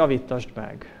vidd és javítasd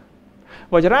meg.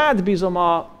 Vagy rád bízom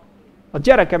a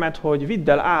gyerekemet, hogy vidd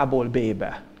el A-ból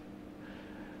B-be.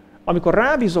 Amikor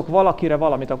rábízok valakire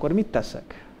valamit, akkor mit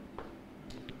teszek?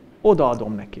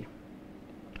 Odaadom neki.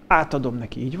 Átadom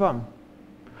neki, így van?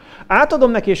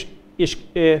 Átadom neki, és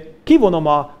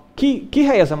kivonom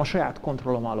kihelyezem a saját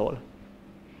kontrollom alól.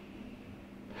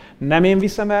 Nem én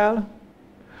viszem el,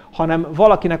 hanem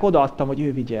valakinek odaadtam, hogy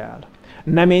ő vigye el.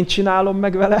 Nem én csinálom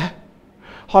meg vele,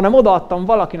 hanem odaadtam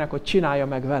valakinek, hogy csinálja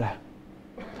meg vele.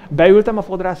 Beültem a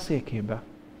fodrász székébe.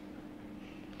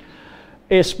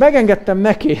 És megengedtem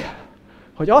neki,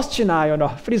 hogy azt csináljon a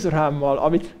frizurámmal,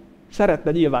 amit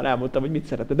szeretne, nyilván elmondtam, hogy mit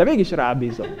szeretne, de mégis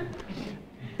rábízom.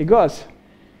 Igaz?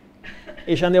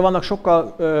 És ennél vannak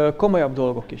sokkal komolyabb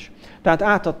dolgok is. Tehát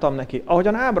átadtam neki,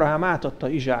 ahogyan Ábrahám átadta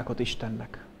Izsákot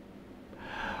Istennek.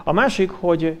 A másik,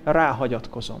 hogy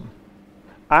ráhagyatkozom.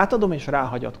 Átadom és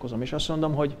ráhagyatkozom, és azt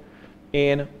mondom, hogy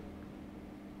én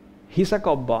hiszek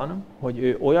abban, hogy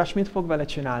ő olyasmit fog vele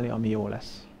csinálni, ami jó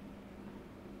lesz.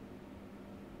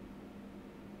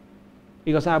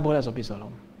 Igazából ez a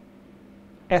bizalom.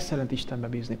 Ezt jelent Istenbe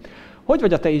bízni. Hogy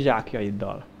vagy a te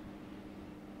Izsákjaiddal?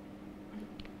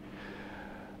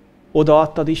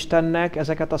 Odaadtad Istennek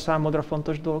ezeket a számodra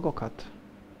fontos dolgokat?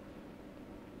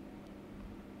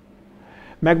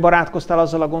 Megbarátkoztál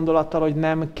azzal a gondolattal, hogy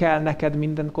nem kell neked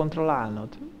mindent kontrollálnod?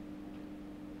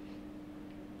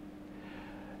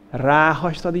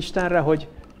 Ráhagytad Istenre, hogy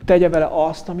tegye vele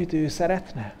azt, amit ő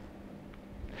szeretne?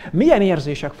 Milyen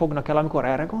érzések fognak el, amikor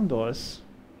erre gondolsz?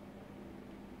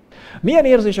 Milyen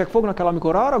érzések fognak el,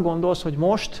 amikor arra gondolsz, hogy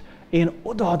most én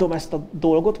odaadom ezt a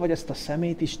dolgot, vagy ezt a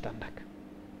szemét Istennek?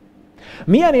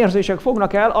 Milyen érzések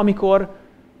fognak el,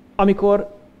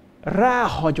 amikor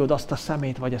ráhagyod azt a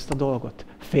szemét, vagy ezt a dolgot?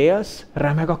 Félsz?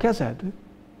 Remeg a kezed?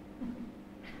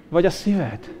 Vagy a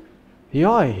szíved?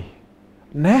 Jaj,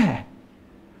 ne!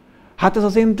 Hát ez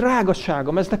az én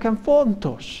drágaságom, ez nekem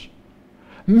fontos.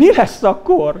 Mi lesz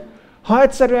akkor, ha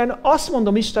egyszerűen azt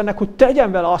mondom Istennek, hogy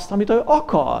tegyen vele azt, amit ő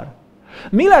akar?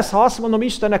 Mi lesz, ha azt mondom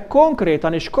Istennek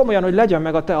konkrétan és komolyan, hogy legyen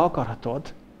meg a te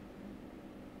akaratod?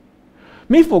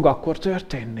 Mi fog akkor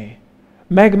történni?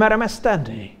 Megmerem ezt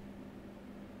tenni?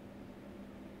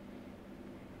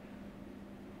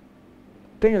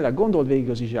 Tényleg, gondold végig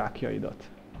az Izsákjaidat.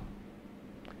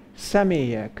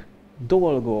 Személyek,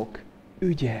 dolgok,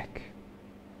 ügyek.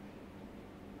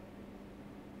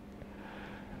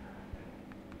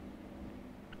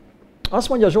 Azt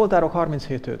mondja a Zsoltárok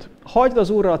 37:5. Hagyd az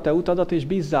Úrra a te utadat, és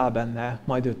bízzál benne,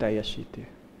 majd ő teljesíti.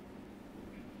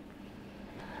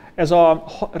 Ez a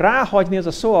ráhagyni, ez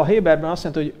a szó a héberben azt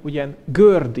jelenti, hogy ugye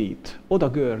gördít, oda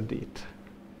gördít.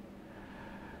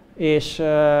 És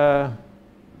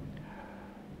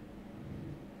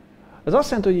ez azt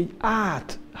jelenti, hogy így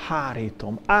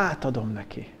áthárítom, átadom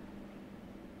neki.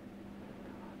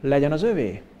 Legyen az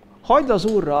övé. Hagyd az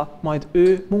Úrra, majd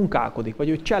ő munkálkodik, vagy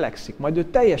ő cselekszik, majd ő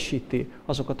teljesíti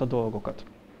azokat a dolgokat.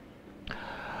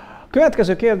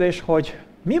 Következő kérdés, hogy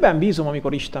miben bízom,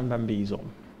 amikor Istenben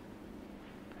bízom?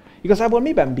 Igazából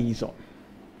miben bízom?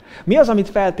 Mi az, amit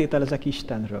feltételezek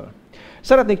Istenről?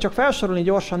 Szeretnék csak felsorolni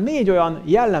gyorsan 4 olyan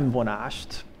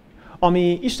jellemvonást,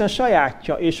 ami Isten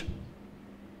sajátja, és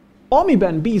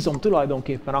amiben bízom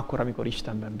tulajdonképpen akkor, amikor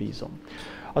Istenben bízom.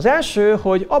 Az első,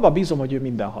 hogy abba bízom, hogy ő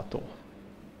mindenható.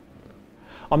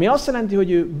 Ami azt jelenti,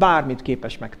 hogy ő bármit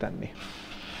képes megtenni.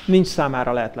 Nincs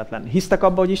számára lehetetlen. Hisztek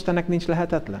abba, hogy Istennek nincs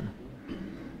lehetetlen?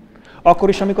 Akkor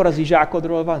is, amikor az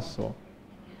izsákodról van szó.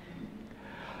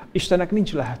 Istennek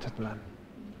nincs lehetetlen.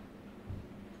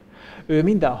 Ő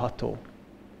mindenható.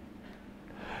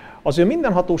 Az ő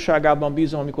mindenhatóságában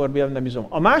bízom, amikor benne bízom.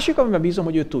 A másik, amiben bízom,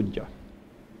 hogy ő tudja.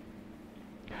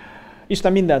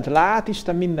 Isten mindent lát,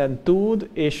 Isten mindent tud,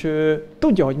 és ő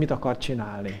tudja, hogy mit akar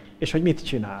csinálni, és hogy mit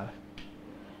csinál.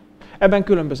 Ebben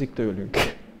különbözik tőlünk.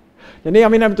 Néha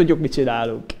mi nem tudjuk, mit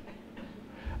csinálunk.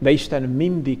 De Isten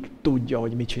mindig tudja,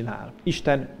 hogy mit csinál.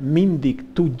 Isten mindig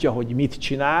tudja, hogy mit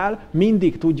csinál,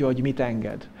 mindig tudja, hogy mit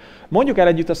enged. Mondjuk el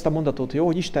együtt ezt a mondatot, jó,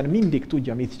 hogy Isten mindig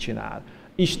tudja, mit csinál.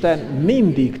 Isten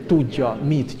mindig tudja,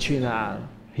 mit csinál.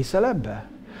 Hiszel ebbe?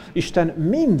 Isten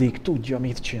mindig tudja,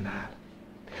 mit csinál.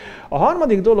 A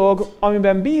harmadik dolog,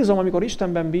 amiben bízom, amikor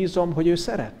Istenben bízom, hogy ő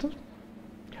szeret.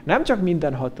 Nem csak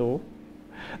mindenható,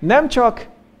 nem csak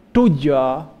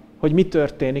tudja, hogy mi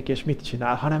történik és mit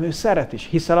csinál, hanem ő szeret is.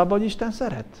 Hiszel abban, hogy Isten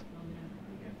szeret?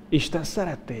 Isten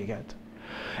szeret téged.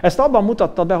 Ezt abban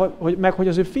mutatta be, hogy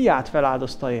az ő fiát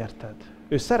feláldozta érted.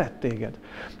 Ő szeret téged.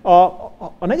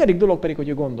 A negyedik dolog pedig, hogy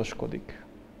ő gondoskodik.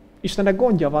 Istennek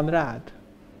gondja van rád.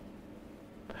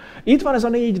 Itt van ez a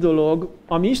 4 dolog,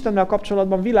 ami Istennel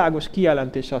kapcsolatban világos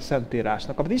kijelentése a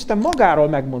Szentírásnak, amit Isten magáról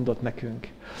megmondott nekünk.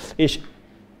 És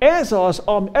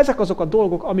ezek azok a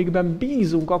dolgok, amikben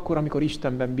bízunk akkor, amikor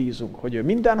Istenben bízunk. Hogy ő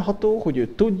mindenható, hogy ő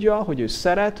tudja, hogy ő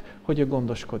szeret, hogy ő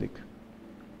gondoskodik.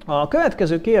 A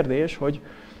következő kérdés, hogy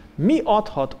mi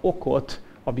adhat okot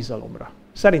a bizalomra?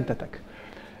 Szerintetek?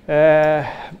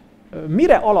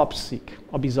 Mire alapszik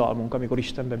a bizalmunk, amikor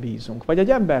Istenben bízunk? Vagy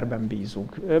egy emberben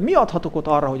bízunk? Mi adhat okot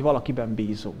arra, hogy valakiben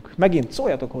bízunk? Megint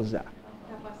szóljatok hozzá.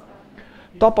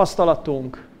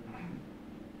 Tapasztalatunk.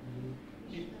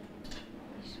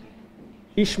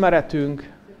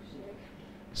 Ismeretünk.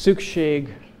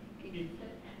 Szükség.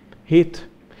 Hit.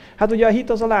 Hát ugye a hit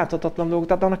az a láthatatlan dolog,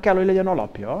 tehát annak kell, hogy legyen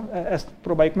alapja. Ezt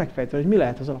próbáljuk megfejteni, hogy mi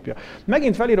lehet az alapja.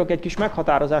 Megint felírok egy kis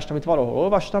meghatározást, amit valahol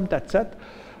olvastam, tetszett.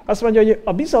 Azt mondja, hogy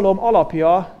a bizalom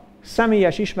alapja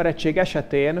személyes ismerettség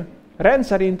esetén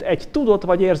rendszerint egy tudott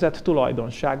vagy érzett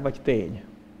tulajdonság vagy tény.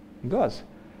 Igaz?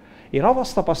 Én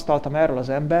azt tapasztaltam erről az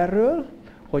emberről,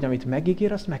 hogy amit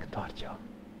megígér, azt megtartja.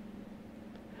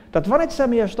 Tehát van egy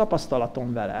személyes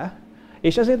tapasztalatom vele,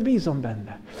 és ezért bízom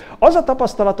benne. Az a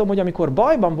tapasztalatom, hogy amikor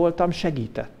bajban voltam,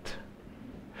 segített.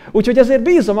 Úgyhogy ezért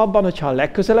bízom abban, hogy ha a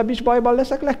legközelebb is bajban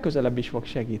leszek, legközelebb is fog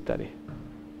segíteni.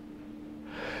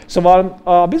 Szóval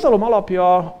a bizalom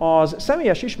alapja az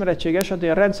személyes ismerettség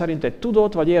esetén rendszerint egy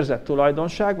tudott vagy érzett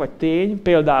tulajdonság, vagy tény,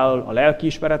 például a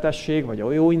lelkiismeretesség, vagy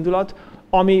a jó indulat,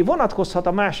 ami vonatkozhat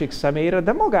a másik személyre,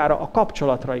 de magára a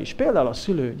kapcsolatra is, például a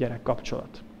szülő-gyerek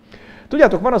kapcsolat.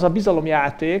 Tudjátok, van az a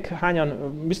bizalomjáték,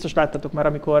 hányan biztos láttatok már,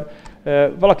 amikor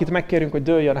valakit megkérünk, hogy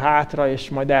dőljön hátra, és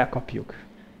majd elkapjuk.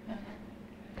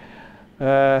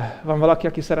 Van valaki,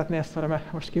 aki szeretné ezt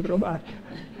most kipróbálni?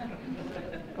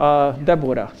 A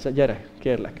Debora, gyere,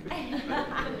 kérlek.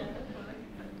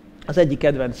 Az egyik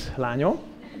kedvenc lányom,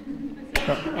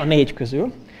 a 4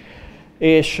 közül.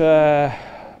 És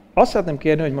azt szeretném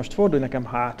kérni, hogy most fordulj nekem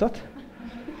hátat,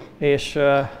 és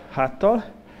háttal,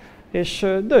 és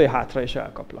dőlj hátra, és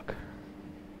elkaplak.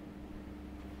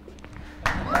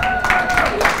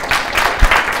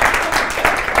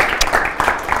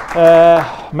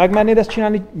 Megmernéd ezt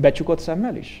csinálni becsukott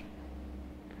szemmel is?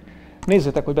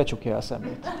 Nézzétek, hogy becsukja a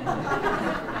szemét.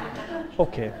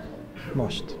 Oké,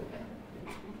 most.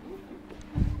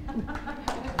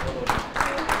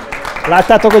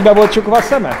 Láttátok, hogy be volt csukva a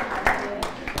szeme?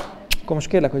 Akkor most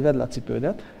kérlek, hogy vedd le a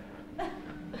cipődet.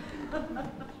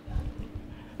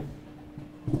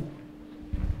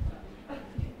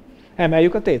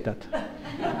 Emeljük a tétet.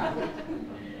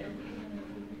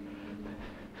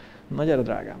 Na gyere,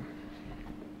 drágám.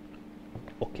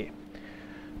 Oké.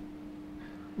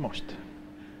 Most.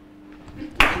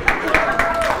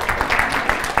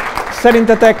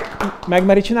 Szerintetek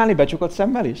megmeri csinálni becsukott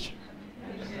szemmel is?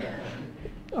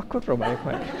 Akkor próbáljuk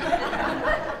meg.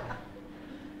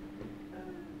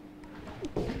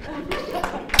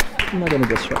 Nagyon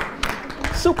ügyes vagy.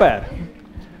 Szuper!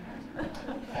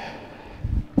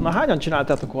 Na, hányan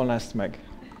csináltátok volna ezt meg?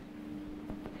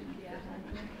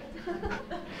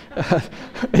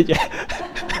 Igen.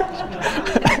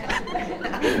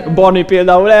 Barni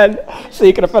például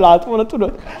székre felállt volna,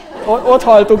 tudod? Ott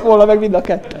haltuk volna meg mind a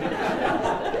ketten.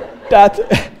 Tehát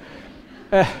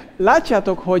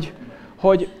látjátok,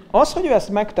 hogy az, hogy ő ezt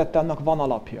megtette, annak van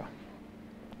alapja.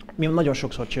 Mi nagyon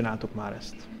sokszor csináltuk már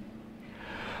ezt.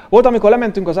 Volt, amikor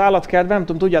lementünk az állatkertbe, nem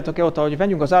tudom, tudjátok-e ott, hogy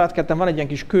menjünk az állatkerten, van egy ilyen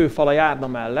kis kőfal a járda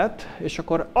mellett, és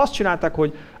akkor azt csinálták,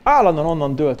 hogy állandóan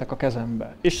onnan dőltek a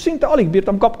kezembe. És szinte alig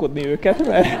bírtam kapkodni őket,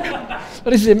 mert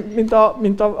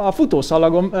mint a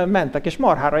futószalagon mentek, és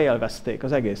marhára élvezték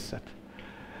az egészet.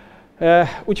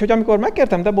 Úgyhogy amikor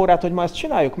megkértem Deborát, hogy ma ezt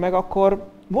csináljuk meg, akkor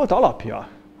volt alapja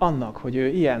annak, hogy ő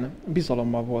ilyen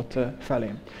bizalommal volt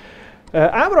felém.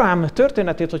 Ábrahám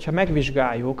történetét, hogyha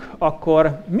megvizsgáljuk,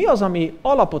 akkor mi az, ami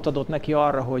alapot adott neki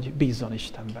arra, hogy bízzon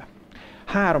Istenbe?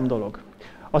 3 dolog.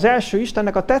 Az első,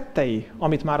 Istennek a tettei,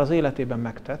 amit már az életében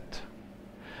megtett,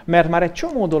 mert már egy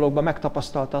csomó dologban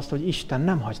megtapasztalta azt, hogy Isten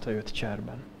nem hagyta őt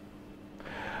cserben.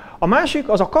 A másik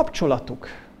az a kapcsolatuk,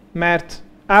 mert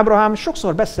Ábrahám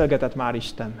sokszor beszélgetett már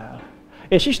Istennel,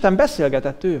 és Isten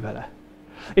beszélgetett ő vele.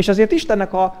 És azért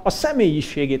Istennek a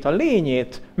személyiségét, a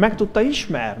lényét meg tudta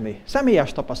ismerni,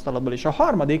 személyes tapasztalatból is. A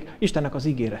harmadik, Istennek az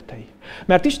ígéretei.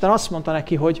 Mert Isten azt mondta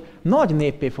neki, hogy nagy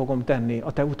néppé fogom tenni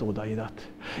a te utódaidat.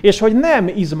 És hogy nem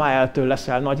Izmaeltől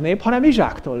leszel nagy nép, hanem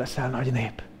Izsáktól leszel nagy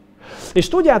nép. És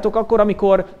tudjátok, akkor,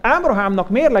 amikor Ábrahámnak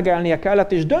mérlegelnie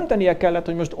kellett, és döntenie kellett,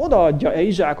 hogy most odaadja-e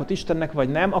Izsákot Istennek, vagy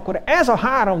nem, akkor ez a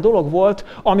 3 dolog volt,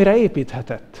 amire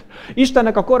építhetett.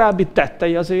 Istennek a korábbi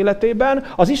tettei az életében,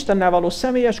 az Istennel való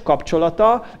személyes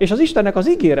kapcsolata, és az Istennek az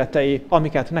ígéretei,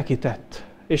 amiket neki tett.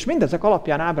 És mindezek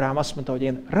alapján Ábrahám azt mondta, hogy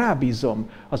én rábízom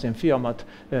az én fiamat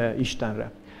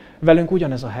Istenre. Velünk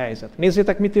ugyanez a helyzet.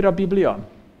 Nézzétek, mit ír a Biblia.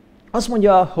 Azt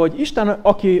mondja, hogy Isten,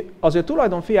 aki az ő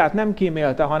tulajdonfiát nem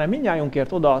kímélte, hanem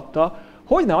mindnyájunkért odaadta,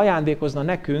 hogy ne ajándékozna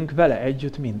nekünk vele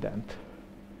együtt mindent.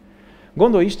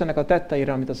 Gondolj Istennek a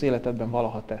tetteire, amit az életedben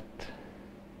valaha tett.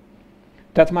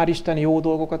 Tett már Isten jó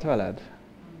dolgokat veled?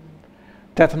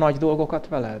 Tett nagy dolgokat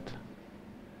veled?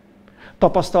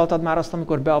 Tapasztaltad már azt,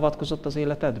 amikor beavatkozott az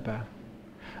életedbe?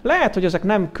 Lehet, hogy ezek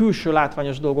nem külső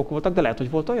látványos dolgok voltak, de lehet, hogy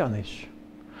volt olyan is.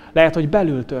 Lehet, hogy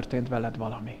belül történt veled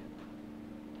valami.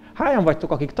 Hányan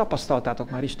vagytok, akik tapasztaltátok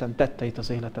már Isten tetteit az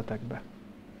életetekbe?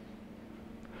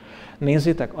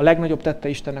 Nézzétek, a legnagyobb tette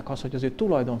Istennek az, hogy az ő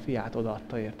tulajdonfiát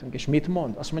odaadta értünk. És mit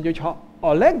mond? Azt mondja, hogy ha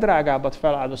a legdrágábbat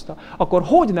feláldozta, akkor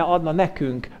hogy ne adna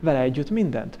nekünk vele együtt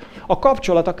mindent? A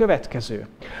kapcsolat a következő.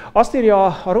 Azt írja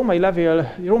a római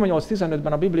levél, Róma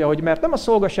 8.15-ben a Biblia, hogy mert nem a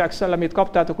szolgaság szellemét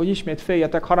kaptátok, hogy ismét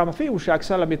féljetek, hanem a fiúság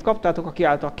szellemét kaptátok, aki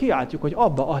által kiáltjuk, hogy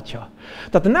Abba, Atya.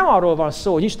 Tehát nem arról van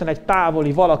szó, hogy Isten egy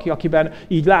távoli valaki, akiben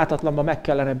így látatlanban meg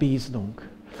kellene bíznunk,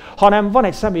 hanem van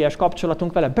egy személyes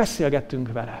kapcsolatunk vele,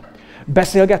 beszélgettünk vele.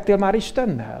 Beszélgettél már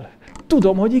Istennel?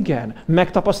 Tudom, hogy igen.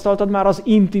 Megtapasztaltad már az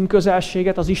intim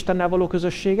közelséget az Istennel való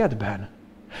közösségedben?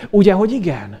 Ugye, hogy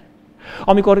igen?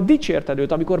 Amikor dicsérted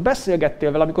őt, amikor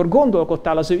beszélgettél vele, amikor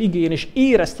gondolkodtál az ő igéjén, és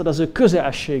érezted az ő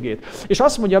közelségét. És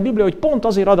azt mondja a Biblia, hogy pont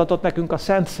azért adatott nekünk a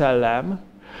Szent Szellem,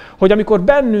 hogy amikor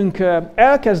bennünk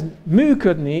elkezd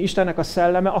működni Istennek a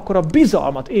szelleme, akkor a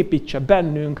bizalmat építse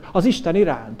bennünk az Isten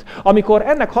iránt. Amikor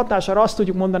ennek hatására azt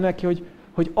tudjuk mondani neki,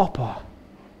 hogy Apa.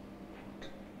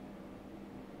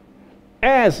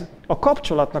 Ez a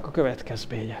kapcsolatnak a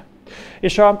következménye.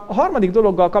 És a harmadik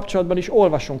dologgal kapcsolatban is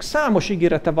olvasunk. Számos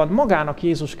ígérete van magának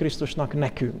Jézus Krisztusnak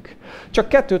nekünk. Csak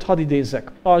 2-t hadd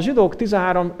idézzek. A Zsidók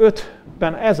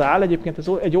 13.5-ben ez áll, egyébként ez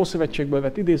egy Ószövetségből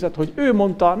vett idézet, hogy ő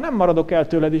mondta, nem maradok el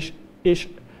tőled is, és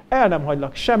el nem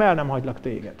hagylak, sem el nem hagylak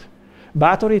téged.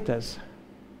 Bátorít ez?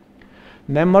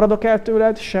 Nem maradok el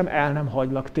tőled, sem el nem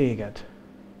hagylak téged.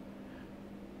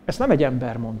 Ezt nem egy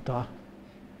ember mondta.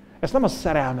 Ezt nem a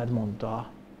szerelmed mondta.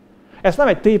 Ezt nem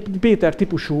egy Péter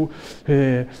típusú,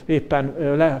 éppen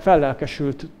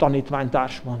fellelkesült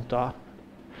tanítványtárs mondta,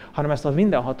 hanem ezt a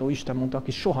mindenható Isten mondta,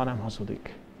 aki soha nem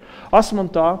hazudik. Azt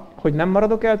mondta, hogy nem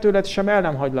maradok el tőled, sem el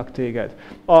nem hagylak téged.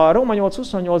 A Róma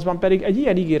 8.28-ban pedig egy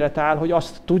ilyen ígéret áll, hogy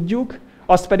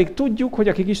azt pedig tudjuk, hogy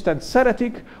akik Istent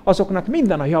szeretik, azoknak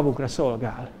minden a javukra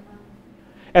szolgál.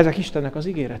 Ezek Istennek az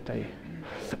ígéretei.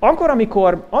 Akkor,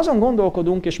 amikor azon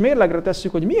gondolkodunk és mérlegre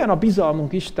tesszük, hogy milyen a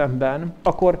bizalmunk Istenben,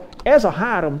 akkor ez a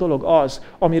 3 dolog az,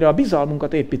 amire a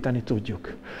bizalmunkat építeni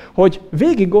tudjuk. Hogy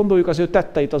végig gondoljuk az ő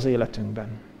tetteit az életünkben.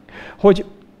 Hogy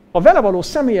a vele való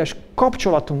személyes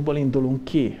kapcsolatunkból indulunk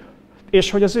ki,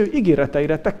 és hogy az ő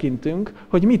ígéreteire tekintünk,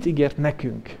 hogy mit ígért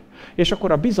nekünk. És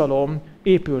akkor a bizalom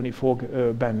épülni fog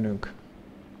bennünk.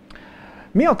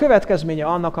 Mi a következménye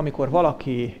annak, amikor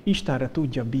valaki Istenre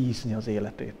tudja bízni az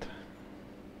életét?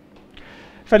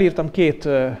 Felírtam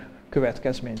 2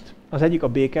 következményt. Az egyik a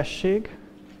békesség,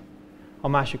 a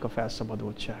másik a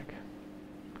felszabadultság.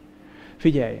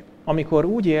 Figyelj, amikor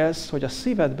úgy élsz, hogy a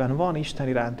szívedben van Isten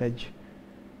iránt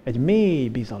egy mély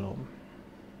bizalom,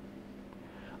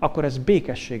 akkor ez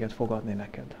békességet fog adni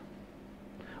neked.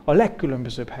 A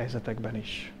legkülönbözőbb helyzetekben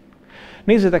is.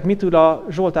 Nézzétek, mit tud a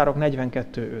Zsoltárok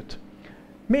 42.5.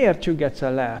 Miért csüggetsz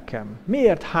el lelkem?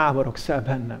 Miért háborogsz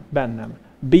el bennem?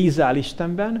 Bízál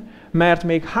Istenben, mert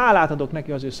még hálát adok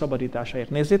neki az ő szabadításáért.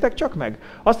 Nézzétek csak meg!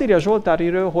 Azt írja a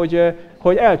Zsoltáríró,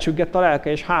 hogy elcsüggett a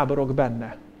lelke és háborog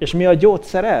benne. És mi a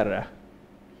gyógyszer erre?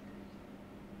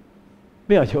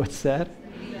 Mi a gyógyszer?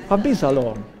 A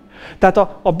bizalom. Tehát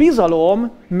a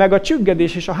bizalom, meg a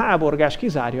csüggedés és a háborgás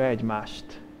kizárja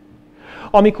egymást.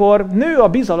 Amikor nő a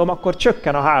bizalom, akkor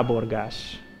csökken a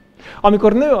háborgás.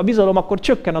 Amikor nő a bizalom, akkor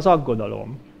csökken az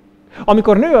aggodalom.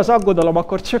 Amikor nő az aggodalom,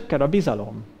 akkor csökken a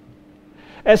bizalom.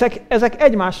 Ezek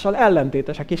egymással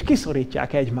ellentétesek, és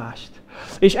kiszorítják egymást.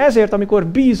 És ezért, amikor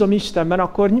bízom Istenben,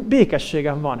 akkor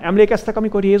békességem van. Emlékeztek,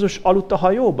 amikor Jézus aludt a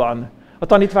hajóban? A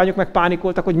tanítványok meg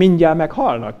pánikoltak, hogy mindjárt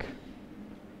meghalnak.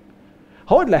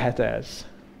 Hogy lehet ez?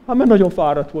 Hát mert nagyon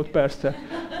fáradt volt, persze.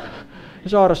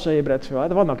 És arra se ébredt fel.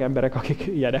 Hát vannak emberek, akik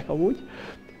ilyenek amúgy.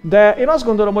 De én azt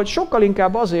gondolom, hogy sokkal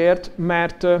inkább azért,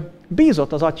 mert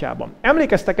bízott az atyában.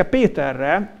 Emlékeztek-e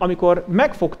Péterre, amikor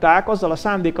megfogták azzal a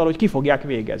szándékkal, hogy ki fogják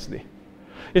végezni?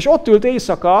 És ott ült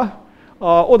éjszaka,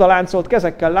 odaláncolt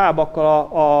kezekkel, lábakkal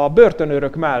a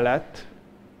börtönőrök mellett,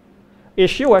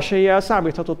 és jó eséllyel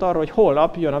számíthatott arra, hogy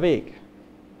holnap jön a vég.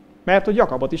 Mert hogy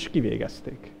Jakabot is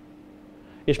kivégezték.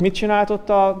 És mit csinált ott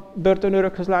a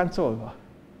börtönőrökhöz láncolva?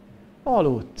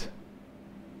 Aludt.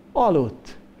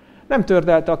 Nem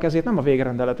tördelte a kezét, nem a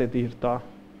végrendeletét írta,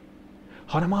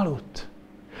 hanem aludt.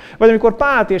 Vagy amikor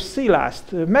Pált és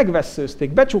Szilászt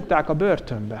megvesszőzték, becsukták a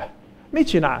börtönbe. Mit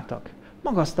csináltak?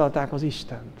 Magasztalták az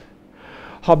Istent.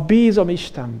 Ha bízom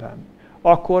Istenben,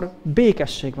 akkor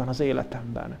békesség van az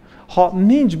életemben. Ha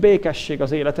nincs békesség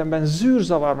az életemben,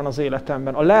 zűrzavar van az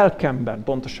életemben, a lelkemben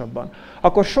pontosabban,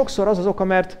 akkor sokszor az oka,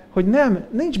 mert hogy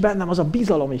nincs bennem az a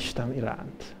bizalom Isten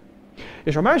iránt.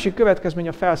 És a másik következmény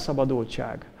a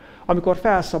felszabadultság. Amikor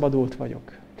felszabadult vagyok.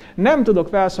 Nem tudok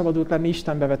felszabadult lenni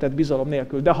Istenbe vetett bizalom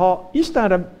nélkül, de ha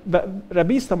Istenre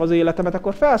bíztam az életemet,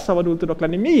 akkor felszabadult tudok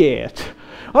lenni. Miért?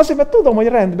 Azért, mert tudom, hogy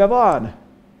rendben van.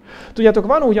 Tudjátok,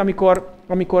 van úgy,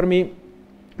 amikor mi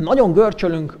nagyon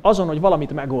görcsölünk azon, hogy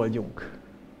valamit megoldjunk.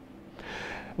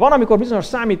 Van, amikor bizonyos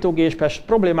számítógépes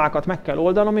problémákat meg kell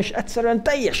oldanom, és egyszerűen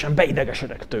teljesen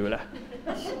beidegesedek tőle.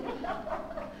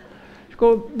 És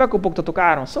akkor bekopogtatok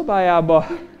Áron szobájába,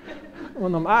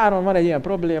 mondom, Áron, van egy ilyen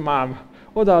problémám,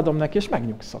 odaadom neki, és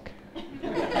megnyugszok.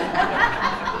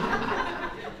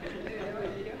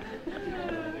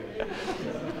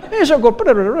 És akkor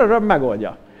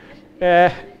megoldja.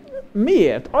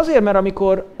 Miért? Azért, mert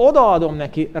amikor odaadom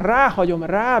neki, ráhagyom,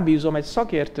 rábízom egy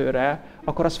szakértőre,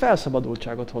 akkor az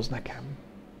felszabadultságot hoz nekem.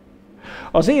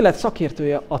 Az élet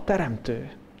szakértője a teremtő,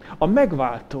 a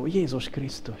megváltó Jézus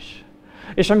Krisztus.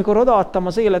 És amikor odaadtam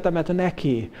az életemet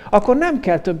neki, akkor nem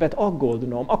kell többet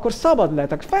aggódnom, akkor szabad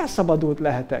lehetek, felszabadult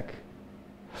lehetek.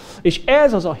 És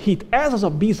ez az a hit, ez az a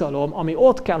bizalom, ami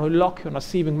ott kell, hogy lakjon a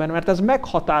szívünkben, mert ez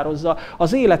meghatározza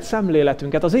az élet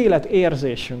szemléletünket, az élet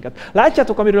érzésünket.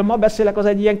 Látjátok, amiről ma beszélek, az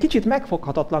egy ilyen kicsit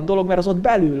megfoghatatlan dolog, mert az ott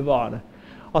belül van.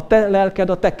 A te lelked,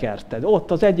 a te kerted.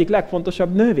 Ott az egyik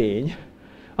legfontosabb növény,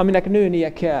 aminek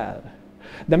nőnie kell.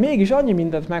 De mégis annyi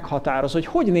mindent meghatároz,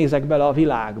 hogy nézek bele a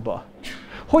világba.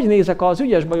 Hogy nézek az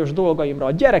ügyes-bajos dolgaimra,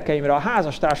 a gyerekeimre, a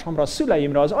házastársamra, a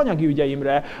szüleimre, az anyagi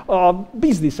ügyeimre, a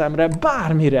bizniszemre,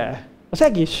 bármire, az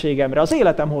egészségemre, az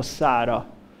életem hosszára.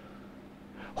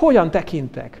 Hogyan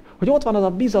tekintek? Hogy ott van az a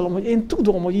bizalom, hogy én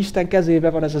tudom, hogy Isten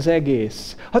kezében van ez az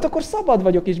egész. Hát akkor szabad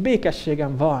vagyok és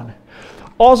békességem van.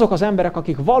 Azok az emberek,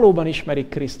 akik valóban ismerik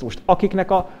Krisztust,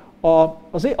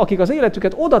 akik az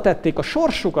életüket oda tették, a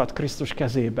sorsukat Krisztus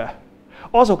kezébe,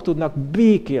 azok tudnak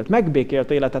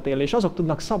megbékélt életet élni, és azok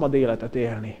tudnak szabad életet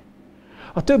élni.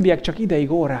 A többiek csak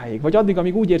ideig, óráig, vagy addig,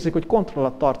 amíg úgy érzik, hogy kontroll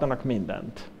alatt tartanak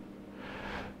mindent.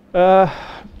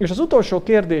 És az utolsó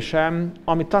kérdésem,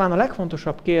 ami talán a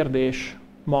legfontosabb kérdés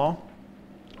ma,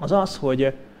 az az,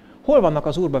 hogy hol vannak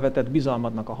az Úrba vetett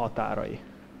bizalmadnak a határai?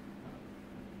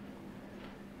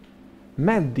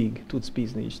 Meddig tudsz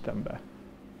bízni Istenbe?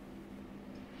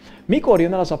 Mikor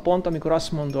jön el az a pont, amikor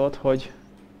azt mondod, hogy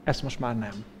ezt most már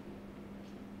nem?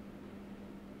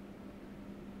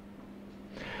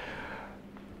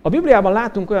 A Bibliában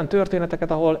látunk olyan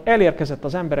történeteket, ahol elérkezett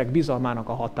az emberek bizalmának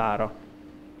a határa.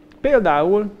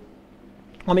 Például,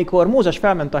 amikor Mózes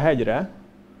felment a hegyre,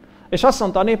 és azt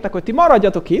mondta a népnek, hogy ti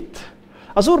maradjatok itt,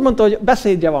 az Úr mondta, hogy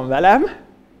beszédje van velem,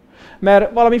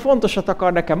 mert valami fontosat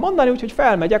akar nekem mondani, úgyhogy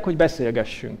felmegyek, hogy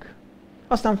beszélgessünk.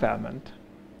 Aztán felment.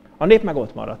 A nép meg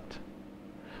ott maradt.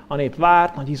 A nép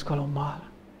várt nagy izgalommal.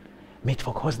 Mit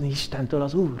fog hozni Istentől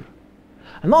az Úr?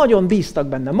 Nagyon bíztak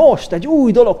benne. Most egy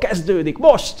új dolog kezdődik.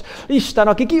 Most Isten,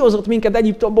 aki kihozott minket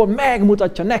Egyiptomból,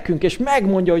 megmutatja nekünk, és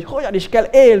megmondja, hogy hogyan is kell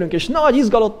élnünk. És nagy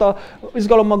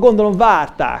izgalommal gondolom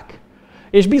várták.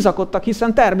 És bizakodtak,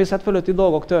 hiszen természet fölötti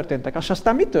dolgok történtek. És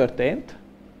aztán mi történt?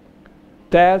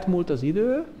 Telt múlt az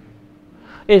idő,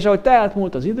 és ahogy telt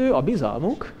múlt az idő, a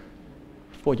bizalmuk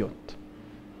fogyott.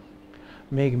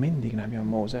 Még mindig nem jön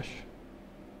Mózes.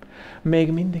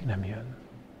 Még mindig nem jön.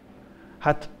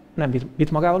 Hát nem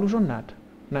vitt magával uzsonnát?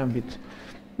 Nem vitt.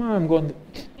 Nem gond,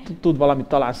 tud valamit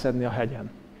talán szedni a hegyen.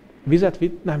 Vizet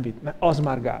vitt? Nem vitt. Az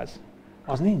már gáz.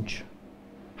 Az nincs.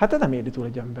 Hát ez nem éli túl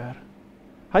egy ember.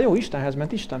 Hát jó, Istenhez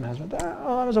ment, de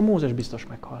ez a Mózes biztos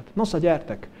meghalt. Nosza,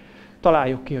 gyertek,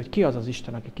 találjuk ki, hogy ki az az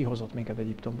Isten, aki kihozott minket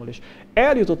Egyiptomból. És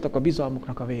eljutottak a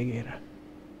bizalmuknak a végére.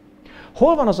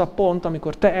 Hol van az a pont,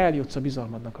 amikor te eljutsz a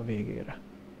bizalmadnak a végére?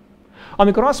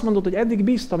 Amikor azt mondod, hogy eddig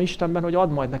bíztam Istenben, hogy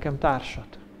ad majd nekem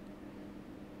társat.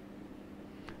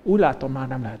 Úgy látom, már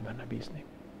nem lehet benne bízni.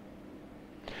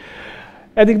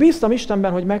 Eddig bíztam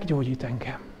Istenben, hogy meggyógyít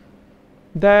engem.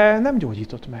 De nem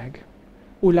gyógyított meg.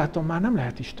 Úgy látom, már nem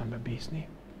lehet Istenben bízni.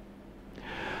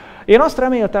 Én azt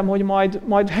reméltem, hogy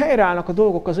majd helyreállnak a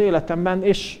dolgok az életemben,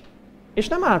 és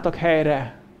nem álltak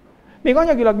helyre. Még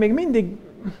anyagilag még mindig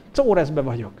córeszbe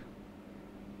vagyok.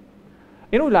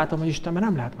 Én úgy látom, hogy Istenben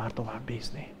nem lehet már tovább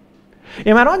bízni.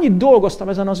 Én már annyit dolgoztam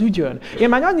ezen az ügyön. Én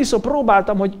már annyiszor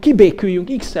próbáltam, hogy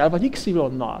kibéküljünk X-el vagy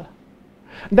Y-nal.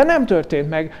 De nem történt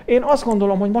meg. Én azt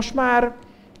gondolom, hogy most már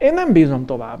én nem bízom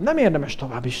tovább. Nem érdemes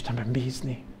tovább Istenben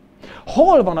bízni.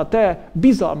 Hol van a te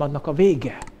bizalmadnak a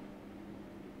vége?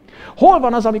 Hol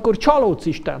van az, amikor csalódsz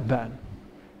Istenben?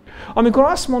 Amikor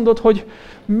azt mondod, hogy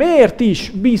miért is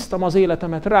bíztam az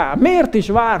életemet rá? Miért is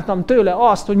vártam tőle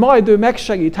azt, hogy majd ő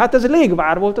megsegít? Hát ez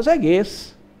légvár volt az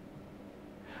egész.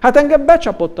 Hát engem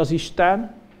becsapott az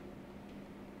Isten.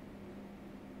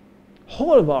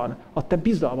 Hol van a te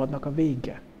bizalmadnak a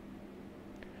vége?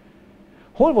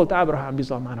 Hol volt Ábrahám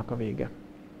bizalmának a vége?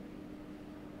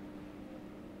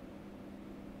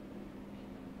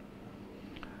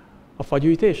 A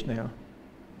fagyűjtésnél?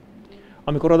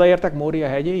 Amikor odaértek Mória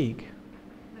hegyéig?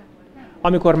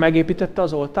 Amikor megépítette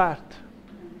az oltárt?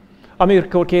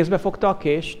 Amikor kézbe fogta a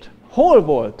kést? Hol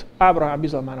volt Ábrahám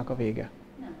bizalmának a vége?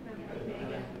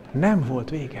 Nem volt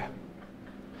vége.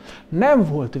 Nem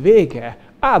volt vége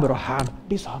Ábrahám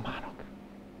bizalmának.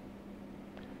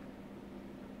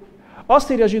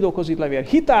 Azt írja a zsidókhoz itt levél,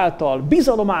 hitáltal,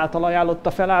 bizalom által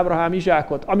ajánlotta fel Ábrahám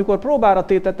Izsákot, amikor próbára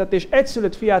tétetett és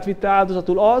egyszülött fiát vitte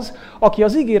áldozatul az, aki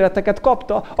az ígéreteket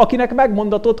kapta, akinek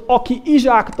megmondatott, aki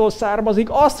Izsáktól származik,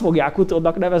 azt fogják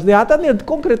utódnak nevezni. Hát ennél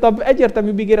konkrétabb,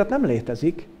 egyértelműbb ígéret nem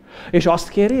létezik. És azt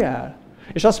kéri el.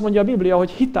 És azt mondja a Biblia,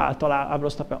 hogy hitáltal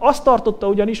ábrázta fel. Azt tartotta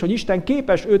ugyanis, hogy Isten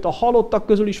képes őt a halottak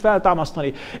közül is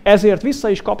feltámasztani. Ezért vissza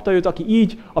is kapta őt, aki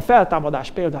így a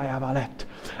feltámadás példájává lett.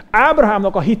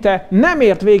 Ábrahámnak a hite nem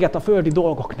ért véget a földi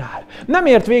dolgoknál. Nem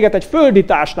ért véget egy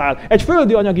földitásnál, egy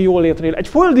földi anyagi jólétnél, egy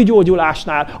földi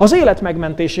gyógyulásnál, az élet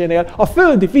megmentésénél, a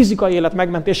földi fizikai élet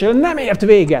megmentésénél nem ért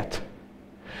véget.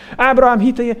 Ábrahám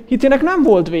hitének nem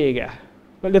volt vége,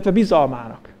 illetve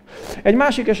bizalmának. Egy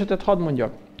másik esetet hadd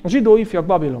mondjak. A zsidó ifjak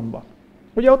Babilonba.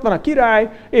 Ugye ott van a király,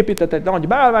 épített egy nagy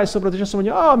bálványszobrot, és azt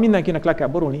mondja, mindenkinek le kell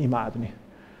borulni, imádni.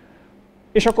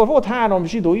 És akkor volt 3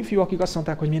 zsidó ifjú, akik azt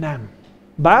mondták, hogy mi nem.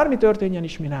 Bármi történjen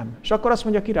is, mi nem. És akkor azt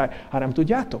mondja a király, hát nem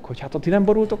tudjátok, hogy hát ha ti nem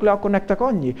borultok le, akkor nektek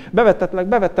annyi.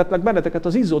 Bevettetlek benneteket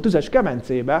az izzó tüzes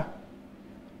kemencébe.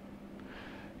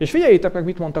 És figyeljétek meg,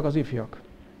 mit mondtak az ifjak.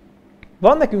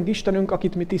 Van nekünk Istenünk,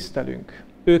 akit mi tisztelünk.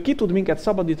 Ő ki tud minket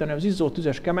szabadítani az izzó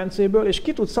tüzes kemencéből, és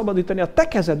ki tud szabadítani a te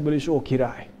kezedből is, ó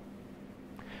király.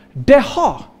 De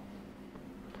ha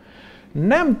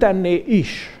nem tenné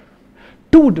is,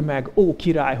 tudd meg, ó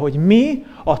király, hogy mi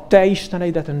a te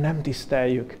isteneidet nem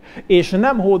tiszteljük, és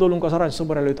nem hódolunk az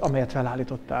aranyszobor előtt, amelyet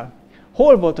felállítottál.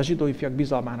 Hol volt a zsidó ifjak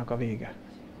bizalmának a vége?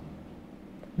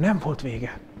 Nem volt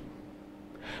vége.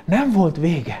 Nem volt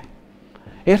vége.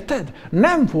 Érted?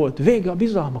 Nem volt vége a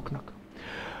bizalmoknak.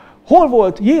 Hol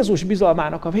volt Jézus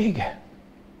bizalmának a vége?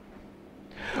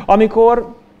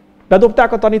 Amikor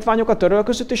bedobták a tanítványok a töröl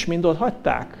között, és mind ott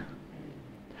hagyták.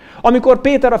 Amikor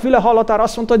Péter a füle hallatára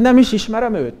azt mondta, hogy nem is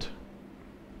ismerem őt.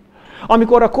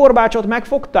 Amikor a korbácsot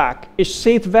megfogták, és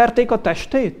szétverték a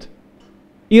testét.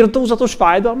 Irtózatos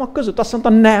fájdalmak között. Azt mondta,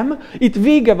 nem, itt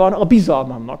vége van a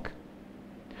bizalmamnak.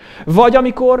 Vagy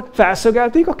amikor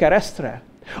felszögelték a keresztre.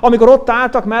 Amikor ott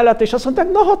álltak mellett, és azt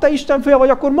mondták, na ha te Isten fia vagy,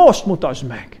 akkor most mutasd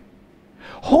meg.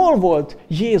 Hol volt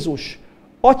Jézus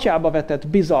atyába vetett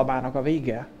bizalmának a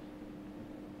vége?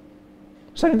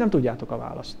 Szerintem tudjátok a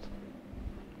választ.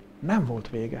 Nem volt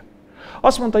vége.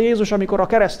 Azt mondta Jézus, amikor a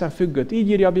kereszten függött, így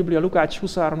írja a Biblia, Lukács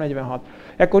 23:46.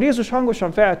 Ekkor Jézus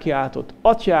hangosan felkiáltott,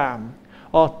 Atyám,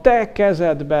 a te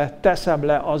kezedbe teszem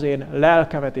le az én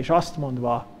lelkemet, és azt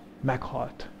mondva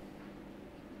meghalt.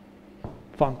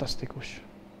 Fantasztikus.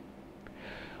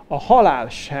 A halál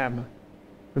sem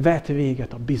vet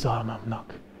véget a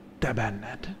bizalmamnak, te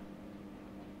benned.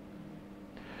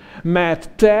 Mert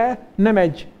te nem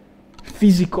egy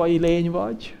fizikai lény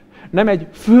vagy,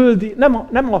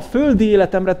 nem a földi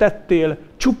életemre tettél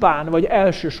csupán vagy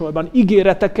elsősorban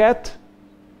ígéreteket,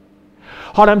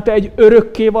 hanem te egy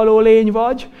örökkévaló lény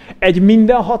vagy, egy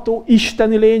mindenható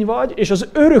isteni lény vagy, és az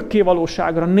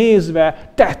örökkévalóságra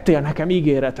nézve tettél nekem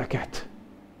ígéreteket.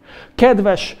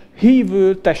 Kedves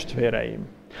hívő testvéreim,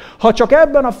 ha csak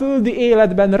ebben a földi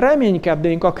életben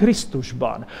reménykednénk a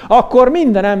Krisztusban, akkor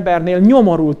minden embernél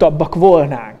nyomorultabbak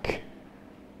volnánk.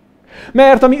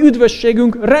 Mert a mi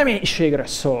üdvösségünk reménységre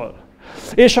szól.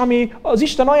 És ami az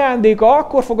Isten ajándéka,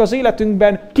 akkor fog az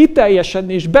életünkben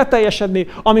kiteljesedni és beteljesedni,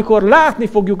 amikor látni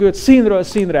fogjuk őt színről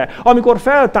színre, amikor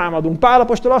feltámadunk. Pál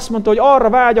apostol azt mondta, hogy arra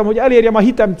vágyam, hogy elérjem a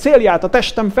hitem célját, a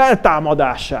testem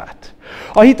feltámadását.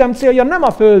 A hitem célja nem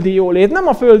a földi jólét, nem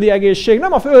a földi egészség,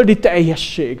 nem a földi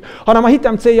teljesség, hanem a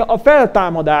hitem célja a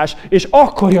feltámadás, és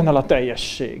akkor jön el a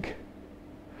teljesség.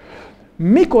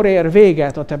 Mikor ér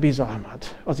véget a te bizalmad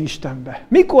az Istenbe?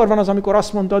 Mikor van az, amikor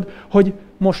azt mondod, hogy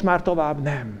most már tovább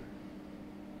nem?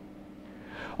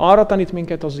 Arra tanít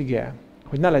minket az ige,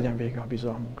 hogy ne legyen vége a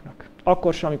bizalmunknak.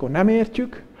 Akkor sem, amikor nem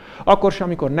értjük, akkor sem,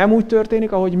 amikor nem úgy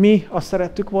történik, ahogy mi azt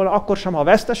szerettük volna, akkor sem, ha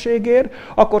veszteség ér,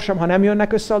 akkor sem, ha nem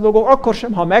jönnek össze a dolgok, akkor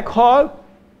sem, ha meghal,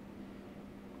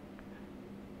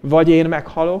 vagy én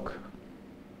meghalok,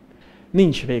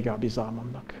 nincs vége a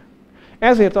bizalmamnak.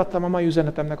 Ezért adtam a mai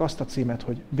üzenetemnek azt a címet,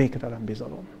 hogy végtelen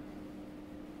bizalom.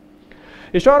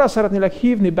 És arra szeretnélek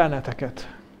hívni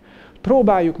benneteket,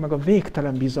 próbáljuk meg a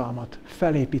végtelen bizalmat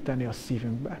felépíteni a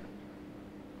szívünkben.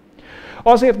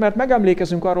 Azért, mert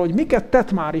megemlékezünk arról, hogy miket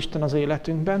tett már Isten az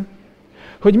életünkben,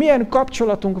 hogy milyen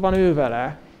kapcsolatunk van ő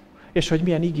vele, és hogy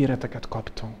milyen ígéreteket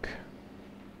kaptunk.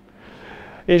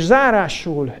 És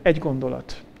zárásul egy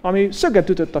gondolat, ami szöget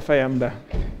ütött a fejembe,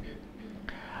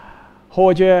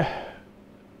 hogy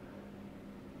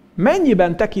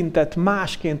mennyiben tekintett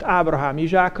másként Ábrahám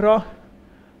Izsákra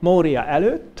Mória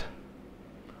előtt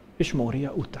és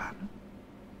Mória után?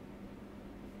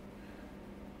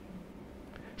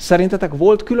 Szerintetek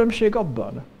volt különbség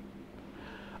abban,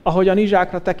 ahogyan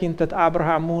Izsákra tekintett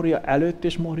Ábrahám Mória előtt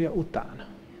és Mória után?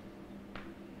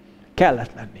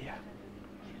 Kellett lennie.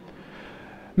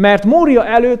 Mert Mória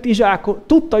előtt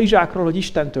tudta Izsákról, hogy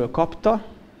Istentől kapta,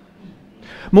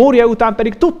 Mória után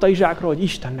pedig tudta Izsákról, hogy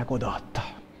Istennek odaadta.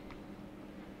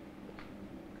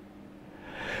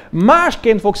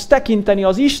 Másként fogsz tekinteni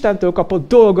az Istentől kapott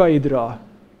dolgaidra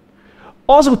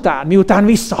azután, miután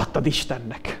visszaadtad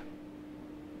Istennek.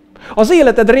 Az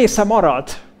életed része marad.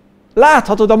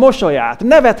 Láthatod a mosolyát,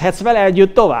 nevethetsz vele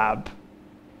együtt tovább.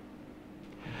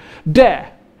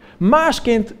 De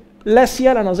másként lesz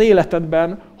jelen az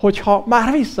életedben, hogyha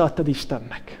már visszaadtad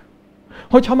Istennek.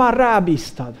 Hogyha már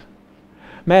rábíztad.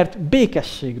 Mert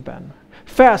békességben,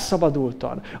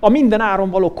 felszabadultan, a minden áron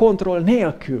való kontroll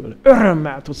nélkül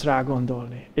örömmel tudsz rá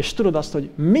gondolni. És tudod azt, hogy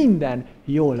minden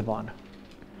jól van.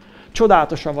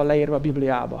 Csodálatosan van leírva a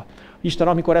Bibliába. Isten,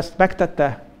 amikor ezt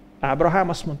megtette, Ábrahám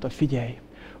azt mondta, figyelj,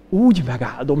 úgy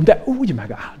megáldom, de úgy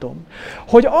megáldom,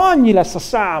 hogy annyi lesz a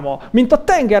száma, mint a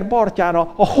tenger partján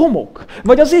a homok,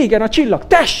 vagy az égen a csillag.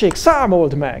 Tessék,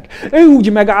 számold meg!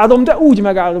 Úgy megáldom, de úgy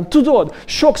megáldom. Tudod,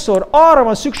 sokszor arra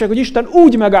van szükség, hogy Isten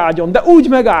úgy megáldjon, de úgy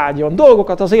megáldjon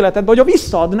dolgokat az életedben, hogy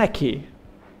visszaad neki.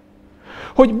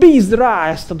 Hogy bízd rá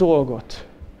ezt a dolgot.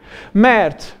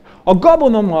 Mert a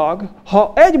gabonamag,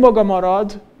 ha egymaga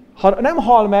marad, ha nem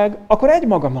hal meg, akkor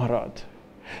egymaga marad.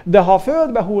 De ha a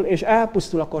földbe hull és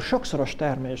elpusztul, akkor sokszoros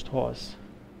termést hoz.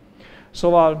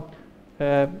 Szóval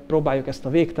próbáljuk ezt a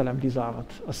végtelen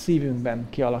bizalmat a szívünkben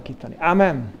kialakítani.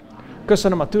 Ámen.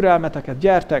 Köszönöm a türelmeteket,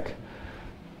 gyertek,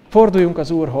 forduljunk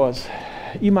az Úrhoz,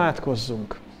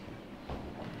 imádkozzunk.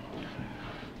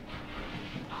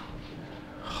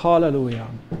 Halleluja.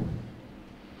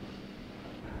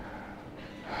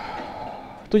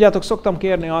 Tudjátok, szoktam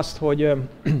kérni azt, hogy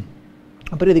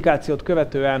a prédikációt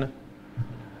követően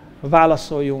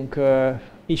válaszoljunk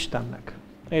Istennek.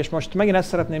 És most megint ezt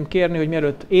szeretném kérni, hogy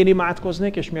mielőtt én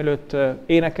imádkoznék, és mielőtt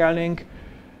énekelnénk,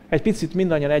 egy picit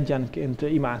mindannyian egyenként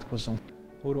imádkozzunk.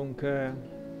 Urunk,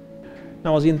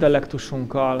 nem az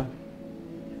intellektusunkkal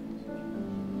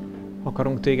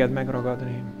akarunk téged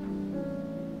megragadni.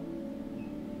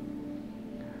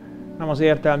 Nem az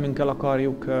értelmünkkel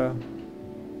akarjuk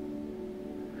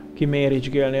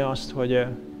kiméricgélni azt, hogy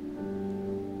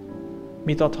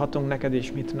mit adhatunk neked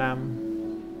és mit nem.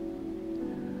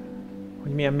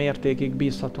 Hogy milyen mértékig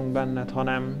bízhatunk benned,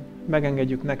 hanem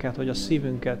megengedjük neked, hogy a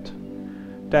szívünket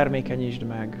termékenyítsd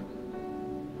meg.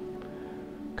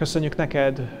 Köszönjük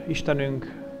neked,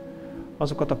 Istenünk,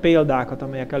 azokat a példákat,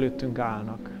 amelyek előttünk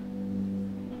állnak.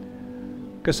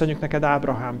 Köszönjük neked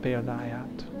Ábrahám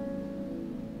példáját.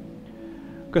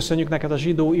 Köszönjük neked a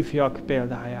zsidó ifjak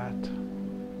példáját.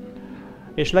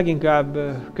 És leginkább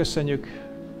köszönjük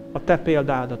a te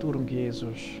példádat, Urunk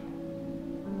Jézus.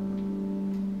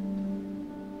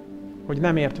 Hogy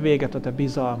nem ért véget a te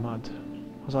bizalmad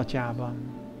az Atyában.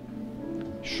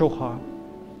 Soha,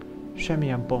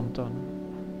 semmilyen ponton.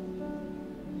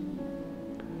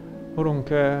 Urunk,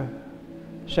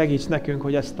 segíts nekünk,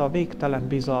 hogy ezt a végtelen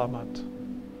bizalmat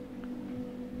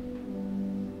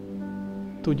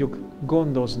tudjuk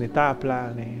gondozni,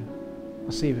 táplálni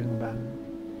a szívünkben.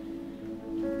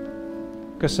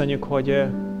 Köszönjük, hogy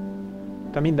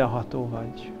te mindenható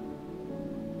vagy,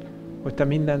 hogy te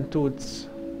mindent tudsz,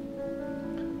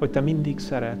 hogy te mindig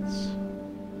szeretsz,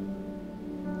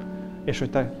 és hogy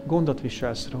te gondot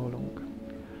viselsz rólunk.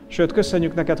 Sőt,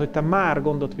 köszönjük neked, hogy te már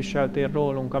gondot viseltél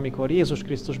rólunk, amikor Jézus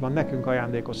Krisztusban nekünk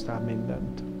ajándékoztál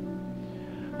mindent.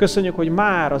 Köszönjük, hogy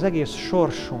már az egész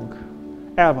sorsunk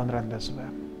el van rendezve.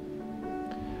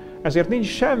 Ezért nincs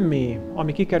semmi,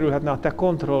 ami kikerülhetne a te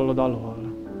kontrollod alól.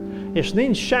 És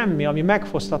nincs semmi, ami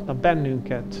megfosztatna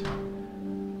bennünket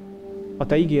a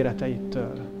te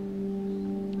ígéreteittől.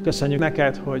 Köszönjük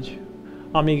neked, hogy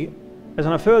amíg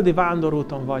ezen a földi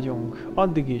vándorúton vagyunk,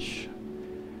 addig is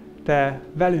te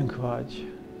velünk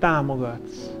vagy,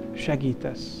 támogatsz,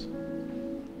 segítesz.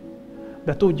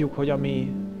 De tudjuk, hogy a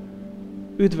mi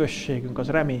üdvösségünk az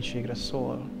reménységre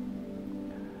szól.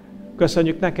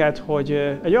 Köszönjük neked, hogy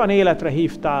egy olyan életre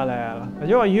hívtál el,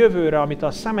 egy olyan jövőre, amit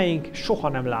a szemeink soha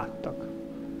nem láttak,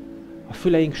 a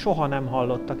füleink soha nem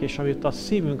hallottak, és amit a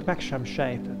szívünk meg sem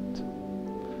sejtett.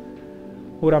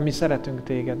 Uram, mi szeretünk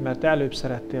téged, mert te előbb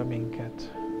szerettél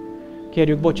minket.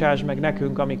 Kérjük, bocsáss meg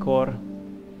nekünk, amikor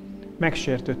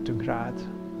megsértődtünk rád.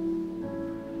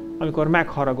 Amikor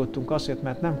megharagudtunk azért,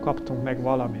 mert nem kaptunk meg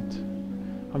valamit,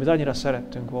 amit annyira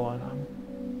szerettünk volna.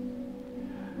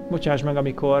 Bocsáss meg,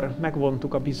 amikor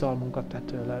megvontuk a bizalmunkat te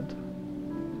tőled.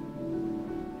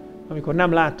 Amikor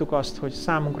nem láttuk azt, hogy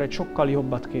számunkra egy sokkal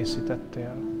jobbat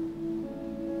készítettél.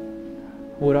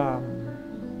 Uram,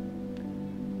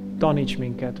 taníts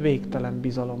minket végtelen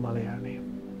bizalommal élni.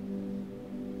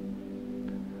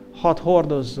 Hadd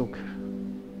hordozzuk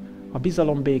a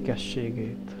bizalom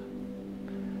békességét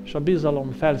és a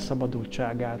bizalom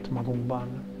felszabadultságát magunkban.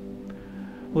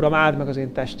 Uram, áld meg az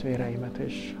én testvéreimet,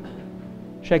 és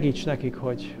segíts nekik,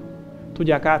 hogy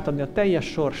tudják átadni a teljes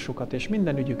sorsukat és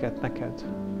minden ügyüket neked.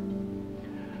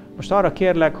 Most arra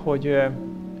kérlek, hogy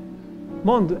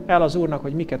mondd el az Úrnak,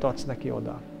 hogy miket adsz neki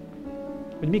oda.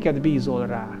 Hogy miket bízol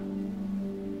rá.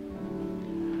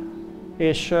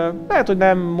 És lehet, hogy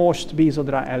nem most bízod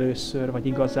rá először, vagy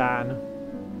igazán.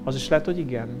 Az is lehet, hogy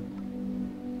igen.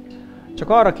 Csak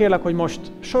arra kérlek, hogy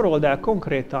most sorold el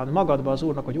konkrétan magadba az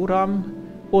Úrnak, hogy Uram,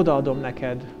 odaadom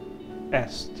neked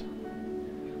ezt.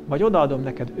 Vagy odaadom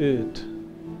neked őt.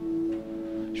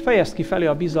 És fejezd ki felé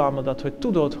a bizalmadat, hogy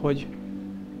tudod, hogy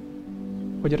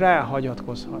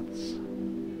ráhagyatkozhatsz.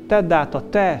 Tedd át a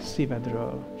te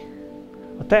szívedről,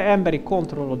 a te emberi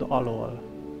kontrollod alól.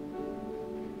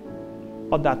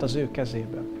 Add át az ő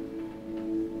kezébe.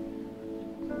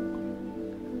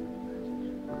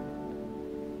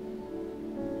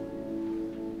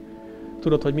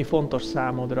 Tudod, hogy mi fontos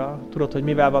számodra, tudod, hogy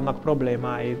mivel vannak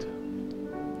problémáid.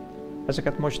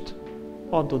 Ezeket most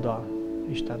add oda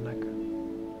Istennek.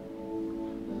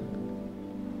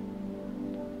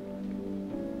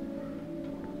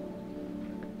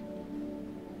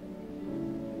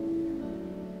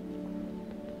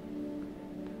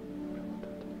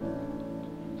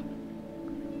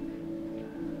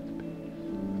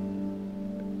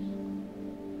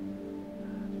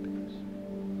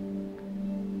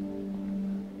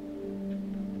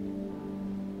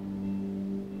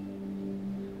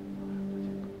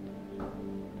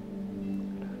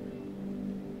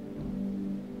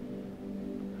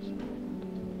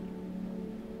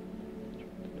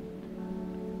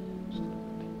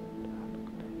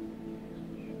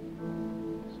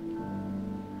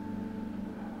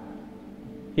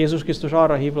 Jézus Krisztus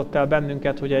arra hívott el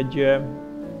bennünket, hogy egy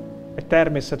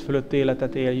természet fölötti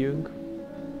életet éljünk,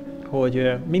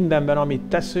 hogy mindenben, amit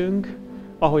teszünk,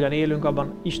 ahogyan élünk,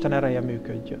 abban Isten ereje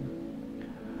működjön.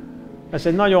 Ez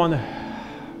egy nagyon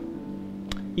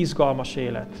izgalmas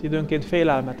élet, időnként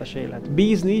félelmetes élet.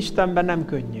 Bízni Istenben nem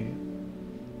könnyű.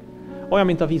 Olyan,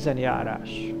 mint a vízen járás.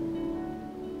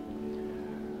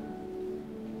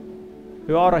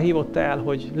 Ő arra hívott el,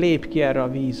 hogy lépj ki erre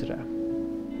a vízre.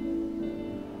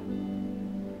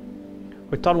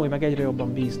 Hogy tanulj meg egyre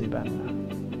jobban bízni benne.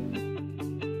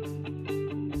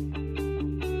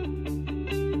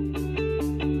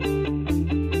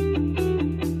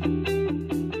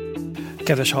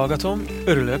 Kedves hallgatóm,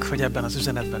 örülök, hogy ebben az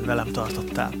üzenetben velem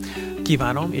tartottál.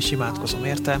 Kívánom és imádkozom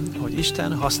érte, hogy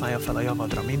Isten használja fel a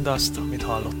javadra mindazt, amit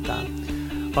hallottál.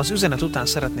 Az üzenet után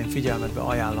szeretném figyelmetbe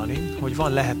ajánlani, hogy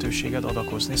van lehetőséged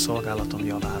adakozni szolgálatom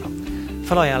javára.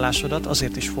 Felajánlásodat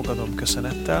azért is fogadom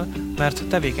köszönettel, mert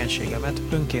tevékenységemet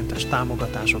önkéntes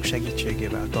támogatások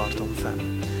segítségével tartom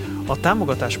fenn. A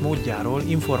támogatás módjáról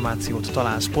információt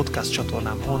találsz podcast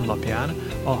csatornám honlapján,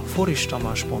 a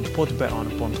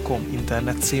foristamas.podbean.com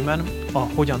internet címen, a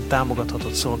Hogyan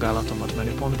támogathatod szolgálatomat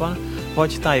menüpontban,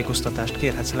 vagy tájékoztatást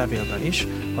kérhetsz levélben is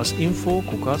az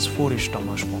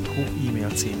info@foristamas.hu e-mail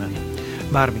címen.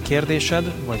 Bármi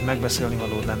kérdésed, vagy megbeszélni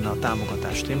valód lenne a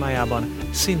támogatás témájában,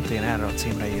 szintén erre a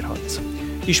címre írhatsz.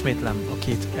 Ismétlem a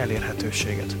két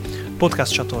elérhetőséget.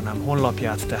 Podcast csatornám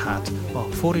honlapját tehát a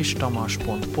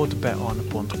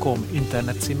foristamas.podbean.com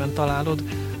internet címen találod,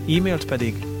 e-mailt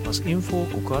pedig az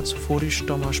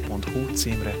info@foristamas.hu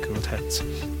címre küldhetsz.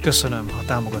 Köszönöm, ha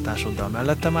támogatásoddal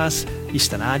mellettem állsz,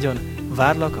 Isten áldjon,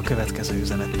 várlak a következő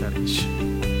üzenettel is.